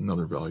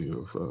another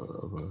value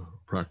of a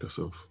practice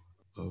of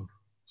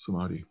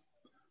samadhi,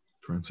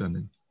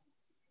 transcending.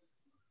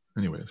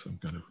 Anyways, I'm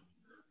kind of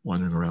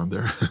wandering around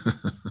there.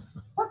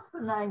 What's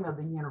the name of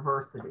the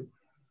university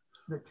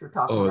that you're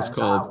talking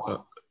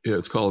about?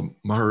 It's called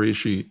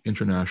Maharishi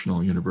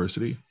International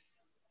University,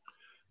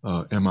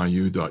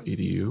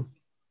 miu.edu.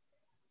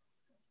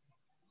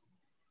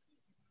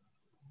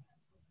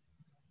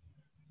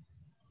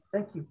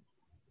 Thank you.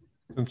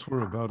 Since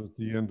we're about at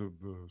the end of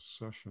the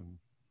session,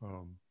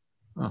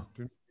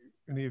 do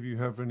any of you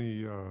have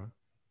any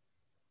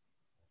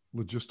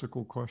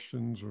logistical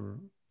questions or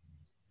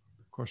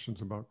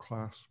questions about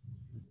class,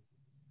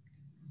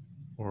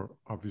 or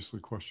obviously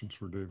questions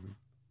for David.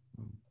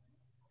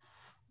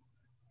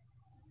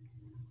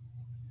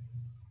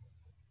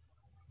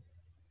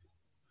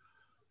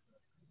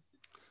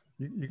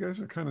 You guys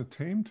are kind of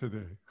tame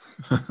today.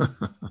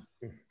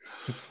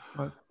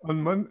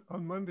 on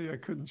Monday, I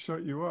couldn't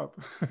shut you up.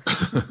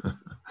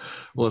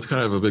 Well, it's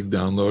kind of a big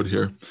download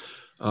here.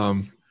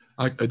 I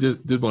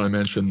did want to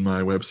mention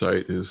my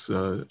website is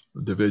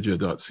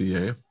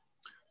davidya.ca.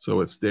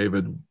 So it's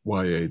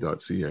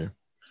davidya.ca.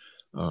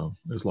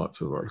 There's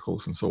lots of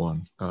articles and so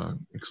on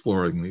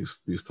exploring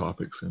these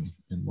topics in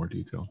more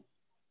detail.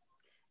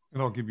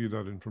 And I'll give you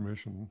that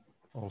information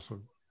also.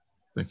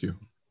 Thank you.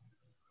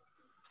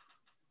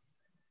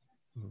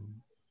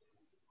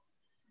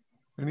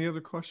 Any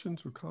other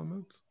questions or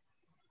comments?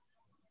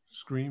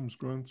 Screams,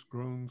 grunts,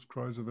 groans,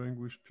 cries of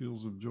anguish,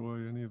 peals of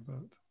joy, any of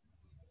that?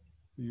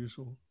 The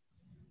usual?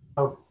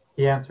 Oh,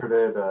 he answered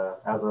it as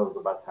I was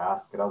about to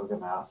ask it. I was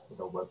going to ask for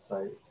the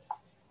website.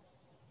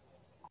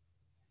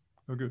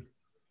 Oh, good.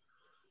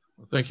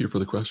 Well, thank you for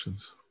the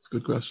questions. It's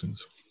good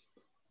questions.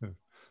 Yeah.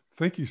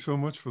 Thank you so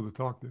much for the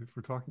talk, Dave,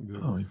 for talking to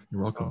us. Oh,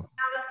 you're welcome.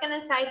 I was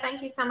going to say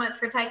thank you so much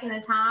for taking the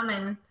time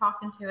and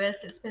talking to us.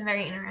 It's been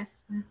very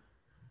interesting.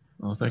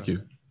 Oh, thank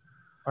you.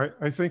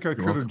 I think I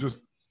could have welcome.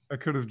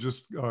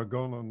 just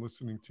gone on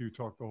listening to you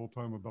talk the whole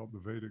time about the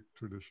Vedic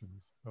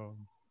traditions.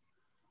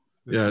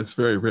 Yeah, it's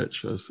very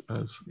rich, as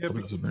others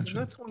have mentioned. And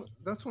that's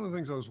one of the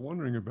things I was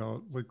wondering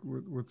about, like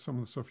with some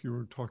of the stuff you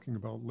were talking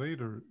about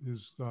later,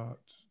 is that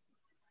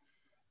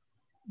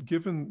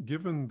given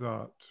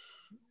that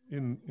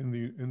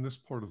in this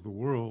part of the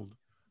world,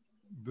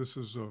 this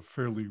is a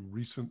fairly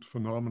recent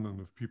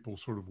phenomenon of people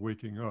sort of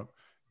waking up.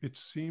 It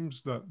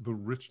seems that the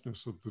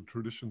richness of the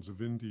traditions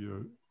of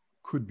India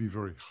could be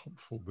very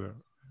helpful there,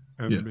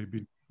 and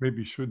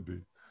maybe should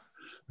be.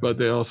 But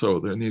there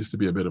needs to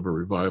be a bit of a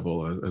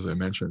revival, as I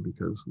mentioned,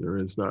 because there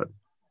is that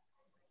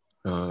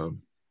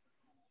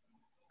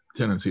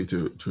tendency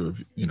to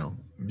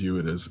view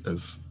it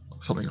as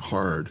something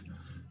hard,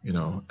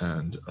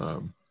 and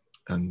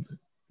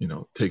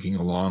taking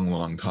a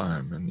long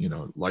time,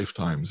 and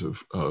lifetimes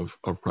of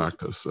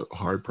practice,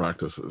 hard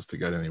practices to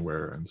get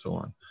anywhere, and so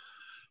on.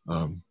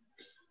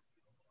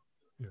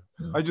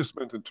 I just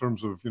meant in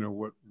terms of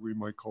what we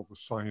might call the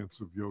science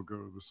of yoga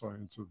or the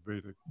science of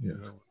Vedic. Yes.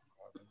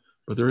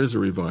 But there is a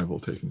revival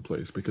taking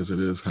place because it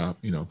is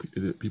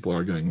people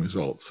are getting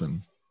results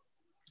and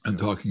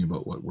talking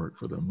about what worked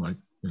for them, like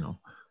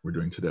we're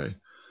doing today,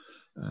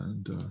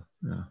 and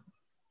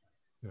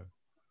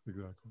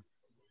exactly.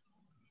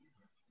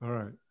 All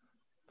right,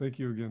 thank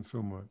you again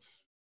so much.